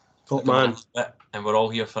 Top man. And we're all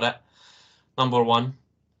here for it. Number 1,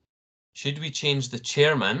 should we change the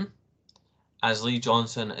chairman as Lee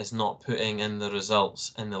Johnson is not putting in the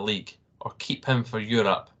results in the league, or keep him for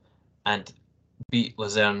Europe and beat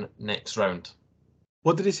Luzerne next round?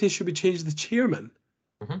 What did he say? Should we change the chairman?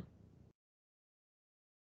 Mm-hmm.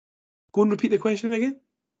 Go and repeat the question again.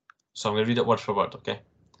 So I'm going to read it word for word, okay?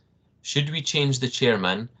 Should we change the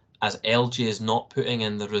chairman as LJ is not putting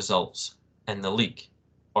in the results in the league,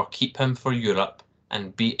 or keep him for Europe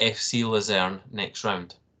and beat FC Luzerne next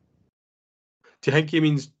round? Do you think he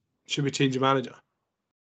means should we change the manager?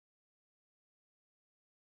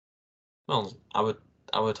 Well, I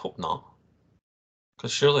would hope not,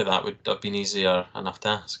 because surely that would have been easier enough to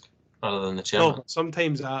ask rather than the chairman. No, but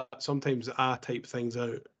sometimes I type things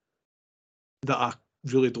out that I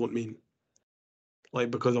really don't mean, like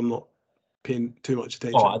because I'm not paying too much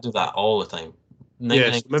attention. Oh, I do that all the time.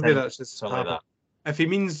 Yes, maybe that's just like that. If he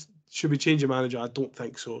means should we change the manager, I don't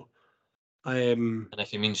think so. And if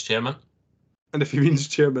he means chairman? And if he means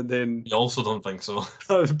chairman, then you also don't think so.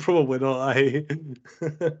 Probably not.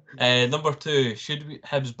 Number 2, should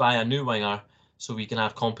Hibs buy a new winger so we can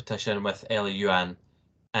have competition with Ellie Yuan?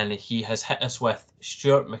 And he has hit us with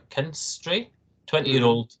Stuart McKinstry,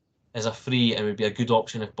 20-year-old, is a free and would be a good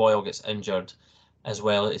option if Boyle gets injured, as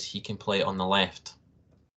well as he can play on the left.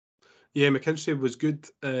 Yeah, McKinstry was good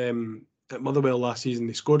at Motherwell last season.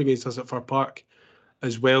 He scored against us at Fir Park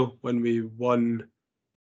as well when we won.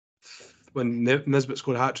 When Nisbet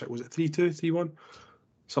scored a hat-trick, was it 3-2, 3-1?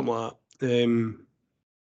 Something like that.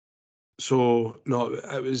 So, no,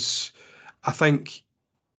 it was... I think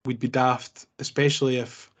we'd be daft, especially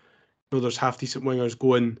if there's half-decent wingers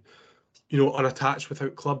going, unattached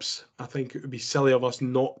without clubs. I think it would be silly of us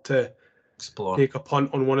not to explore, take a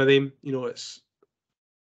punt on one of them.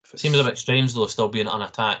 Seems a bit strange, though, still being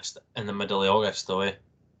unattached in the middle of August, though, eh?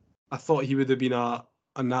 I thought he would have been a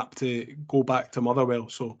nap to go back to Motherwell,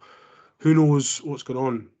 so... Who knows what's going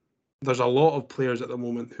on? There's a lot of players at the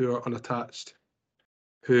moment who are unattached,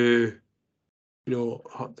 who,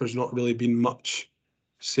 there's not really been much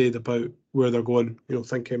said about where they're going.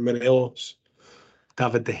 Thinking Morelos,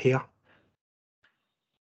 David De Gea.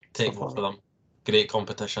 Take both of them. Great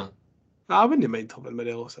competition. I wouldn't mind having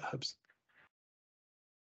Morelos at Hibs.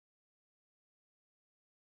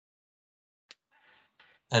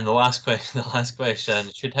 And the last question,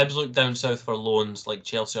 should Hibs look down south for loans like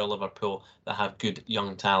Chelsea or Liverpool that have good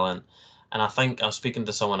young talent? And I think, I was speaking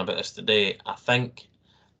to someone about this today, I think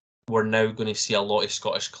we're now going to see a lot of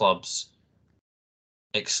Scottish clubs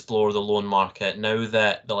explore the loan market. Now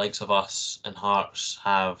that the likes of us and Hearts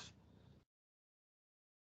have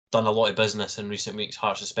done a lot of business in recent weeks,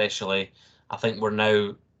 Hearts especially, I think we're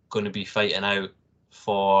now going to be fighting out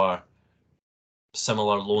for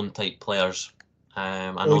similar loan type players.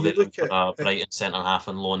 I know they're looking for a Brighton centre-half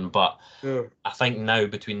on loan, but I think now,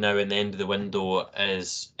 between now and the end of the window,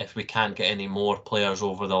 is if we can't get any more players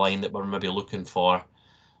over the line that we're maybe looking for,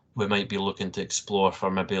 we might be looking to explore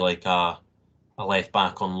for maybe like a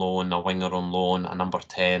left-back on loan, a winger on loan, a number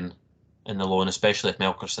 10 in the loan, especially if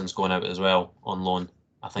Melkerson's going out as well on loan.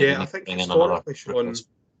 I think historically, Sean,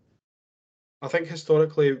 I think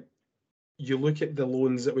historically, you look at the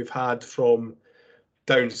loans that we've had from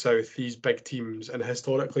down south, these big teams, and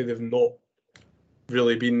historically they've not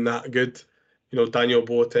really been that good. Daniel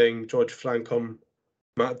Boateng, George Frankham,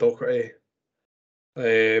 Matt Docherty,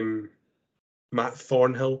 Matt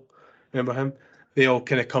Thornhill, remember him? They all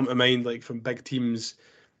kind of come to mind, like, from big teams.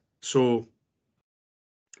 So,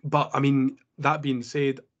 but I mean, that being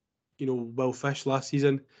said, Will Fish last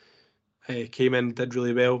season came in, did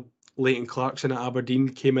really well. Leighton Clarkson at Aberdeen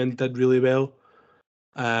came in, did really well.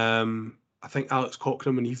 I think Alex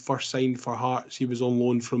Cochrane, when he first signed for Hearts, he was on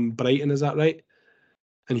loan from Brighton, is that right?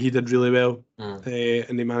 And he did really well. And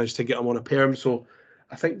they managed to get him on a perm. So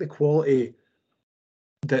I think the quality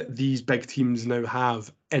that these big teams now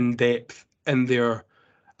have in depth in their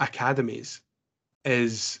academies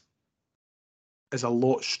is a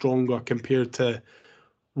lot stronger compared to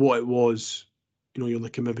what it was. You're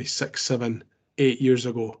looking maybe 6, 7, 8 years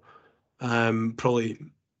ago, probably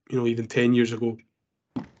even 10 years ago.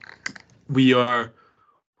 We're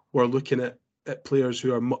looking at players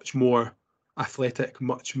who are much more athletic,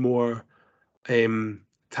 much more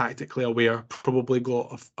tactically aware, probably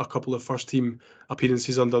got a couple of first team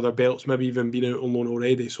appearances under their belts, maybe even been out on loan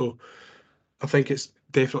already. So I think it's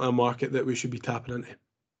definitely a market that we should be tapping into.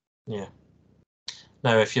 Yeah.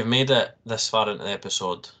 Now, if you've made it this far into the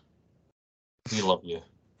episode, we love you.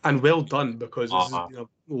 And well done, because this has been a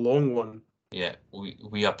long one. Yeah,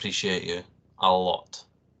 we appreciate you a lot.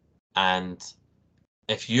 And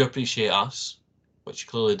if you appreciate us, which you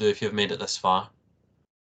clearly do if you've made it this far,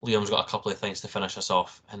 Liam's got a couple of things to finish us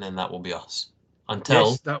off, and then that will be us. Until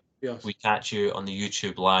Yes, that will be us. we catch you on the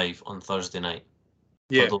YouTube live on Thursday night.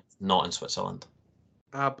 Yeah, For those not in Switzerland.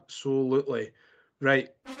 absolutely. Right,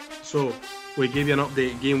 so we gave you an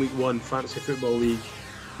update, Game Week 1 Fantasy Football League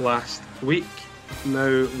last week.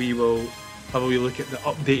 Now we will have a wee look at the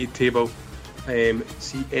updated table,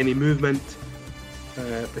 see any movement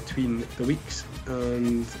between the weeks,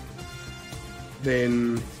 and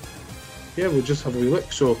then we'll just have a wee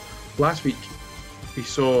look. So last week we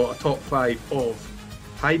saw a top 5 of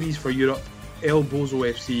Hybees for Europe, El Bozo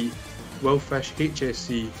FC, Willfish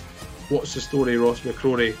HSC, What's the Story Ross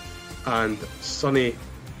McCrory, and Sunny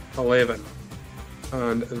 11.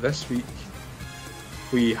 And this week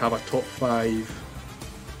we have a top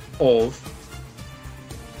 5 of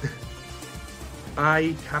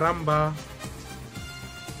I Caramba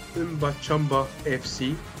Umba Chumba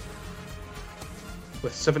FC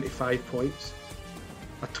with 75 points,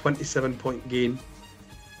 a 27-point gain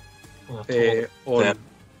on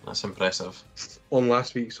That's impressive. On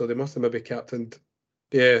last week. So they must have maybe captained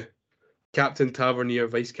Captain Tavernier,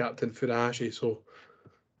 Vice Captain Furuhashi. So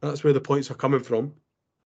that's where the points are coming from.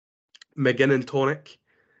 McGinn and Tonic,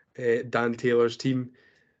 Dan Taylor's team,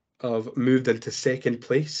 have moved into second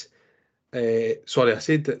place. Sorry, I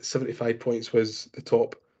said that 75 points was the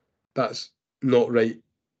top. That's not right.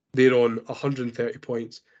 They're on 130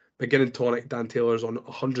 points. McGinn and Tonic, Dan Taylor's on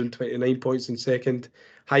 129 points in second.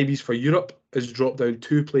 Hybees for Europe has dropped down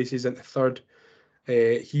 2 places into third.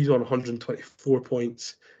 He's on 124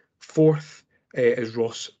 points. Fourth is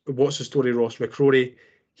Ross. What's the Story? Ross McCrory.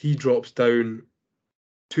 He drops down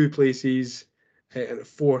 2 places into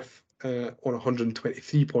fourth on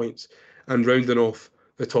 123 points. And rounding off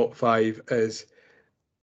the top 5 is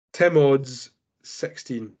Tim Odds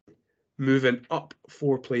 16, moving up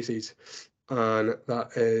 4 places, and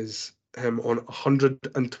that is him on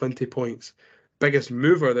 120 points. Biggest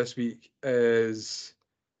mover this week is,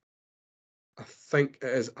 I think it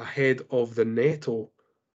is ahead of the Neto,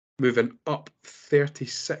 moving up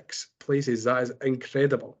 36 places. That is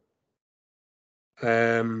incredible.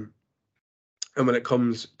 And when it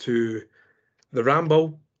comes to the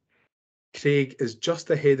Ramble, Craig is just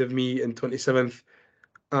ahead of me in 27th.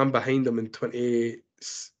 I'm behind him in 28th.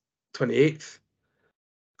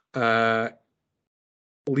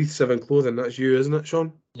 Leith 7 Clothing, that's you, isn't it,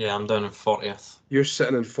 Sean? Yeah, I'm down in 40th. You're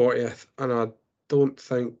sitting in 40th, and I don't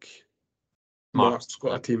think Mark's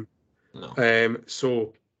got a team. No.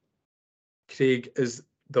 So Craig is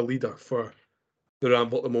the leader for the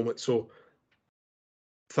Ramble at the moment. So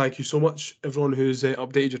thank you so much, everyone who's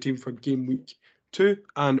updated your team for Game Week 2,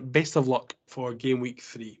 and best of luck for Game Week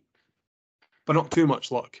 3. But not too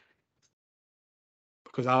much luck,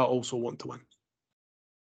 because I also want to win.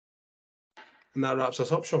 And that wraps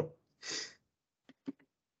us up, Sean.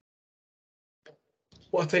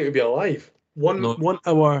 What a time to be alive. 1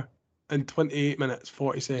 hour and 28 minutes,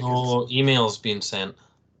 40 seconds. No emails being sent.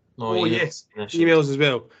 No, yes, emails as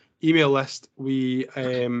well. Email list. We've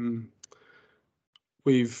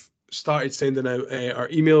started sending out our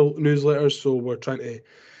email newsletters, so we're trying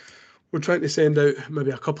to send out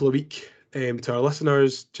maybe a couple a week to our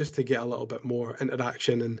listeners, just to get a little bit more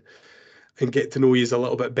interaction and get to know you a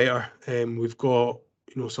little bit better. We've got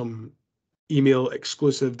some email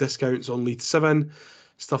exclusive discounts on Lead 7,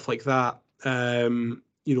 stuff like that. Some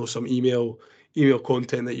email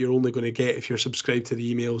content that you're only going to get if you're subscribed to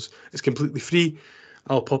the emails. It's completely free.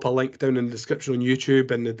 I'll pop a link down in the description on YouTube,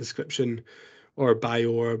 in the description or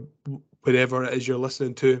bio or wherever it is you're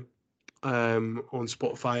listening to, on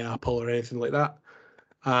Spotify, Apple, or anything like that.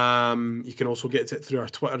 You can also get it through our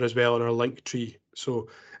Twitter as well, on our link tree. So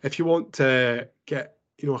if you want to get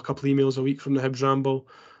a couple of emails a week from the Hibs Ramble,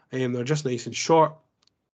 they're just nice and short,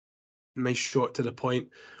 short to the point.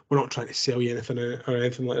 We're not trying to sell you anything or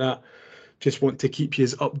anything like that. just want to keep you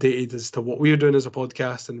as updated as to what we're doing as a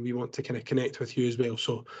podcast, and we want to kind of connect with you as well.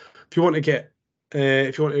 So if you want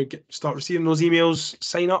to start receiving those emails,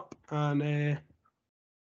 sign up, and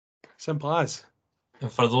simple as.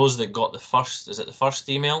 And for those that got the first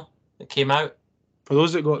email that came out? For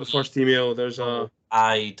those that got the first email, there's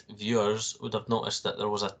eyed viewers would have noticed that there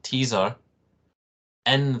was a teaser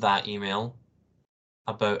in that email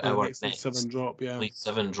about our next Elite 7 drop, yeah. Elite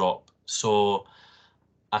 7 drop. So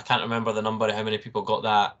I can't remember the number of how many people got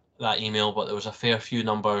that email, but there was a fair few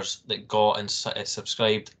numbers that got and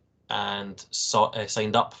subscribed and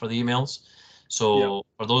signed up for the emails. So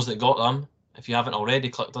for those that got them, if you haven't already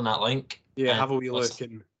clicked on that link, have a wee look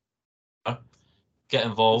and get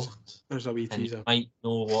involved. There's a wee and teaser. You might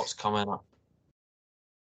know what's coming up.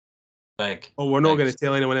 Big. Oh, we're not going to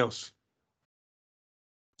tell anyone else.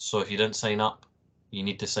 So if you didn't sign up, you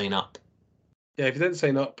need to sign up. Yeah, if you didn't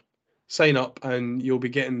sign up, and you'll be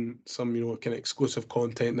getting some, kind of exclusive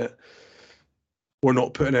content that we're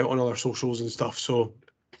not putting out on other socials and stuff. So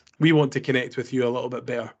we want to connect with you a little bit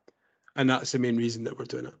better, and that's the main reason that we're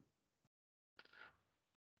doing it.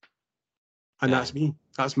 And that's me.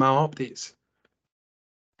 That's my updates.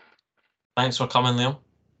 Thanks for coming, Liam.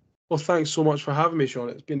 Well, thanks so much for having me, Sean.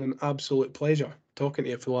 It's been an absolute pleasure talking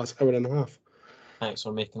to you for the last hour and a half. Thanks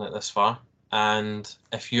for making it this far. And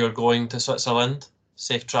if you're going to Switzerland,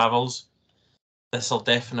 safe travels. This will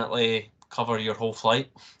definitely cover your whole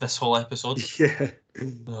flight, this whole episode. Yeah.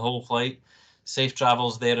 The whole flight. Safe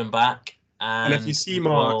travels there and back. And if you see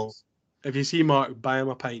Mark, buy him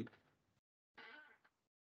a pint.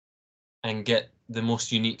 And get the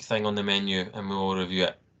most unique thing on the menu, and we will review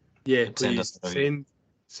it. Yeah, please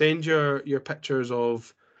send your pictures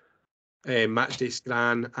of Matchday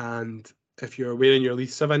Scran, and if you're wearing your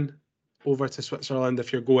Elite 7 over to Switzerland,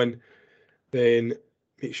 if you're going, then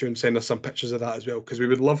make sure and send us some pictures of that as well, because we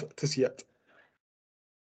would love to see it.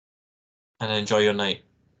 And enjoy your night,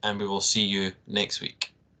 and we will see you next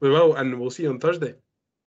week. We will, and we'll see you on Thursday.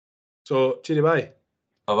 So, cheery bye.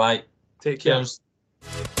 Bye-bye. Take care. Cheers.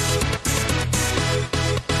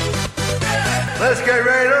 Let's get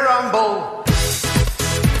ready to rumble.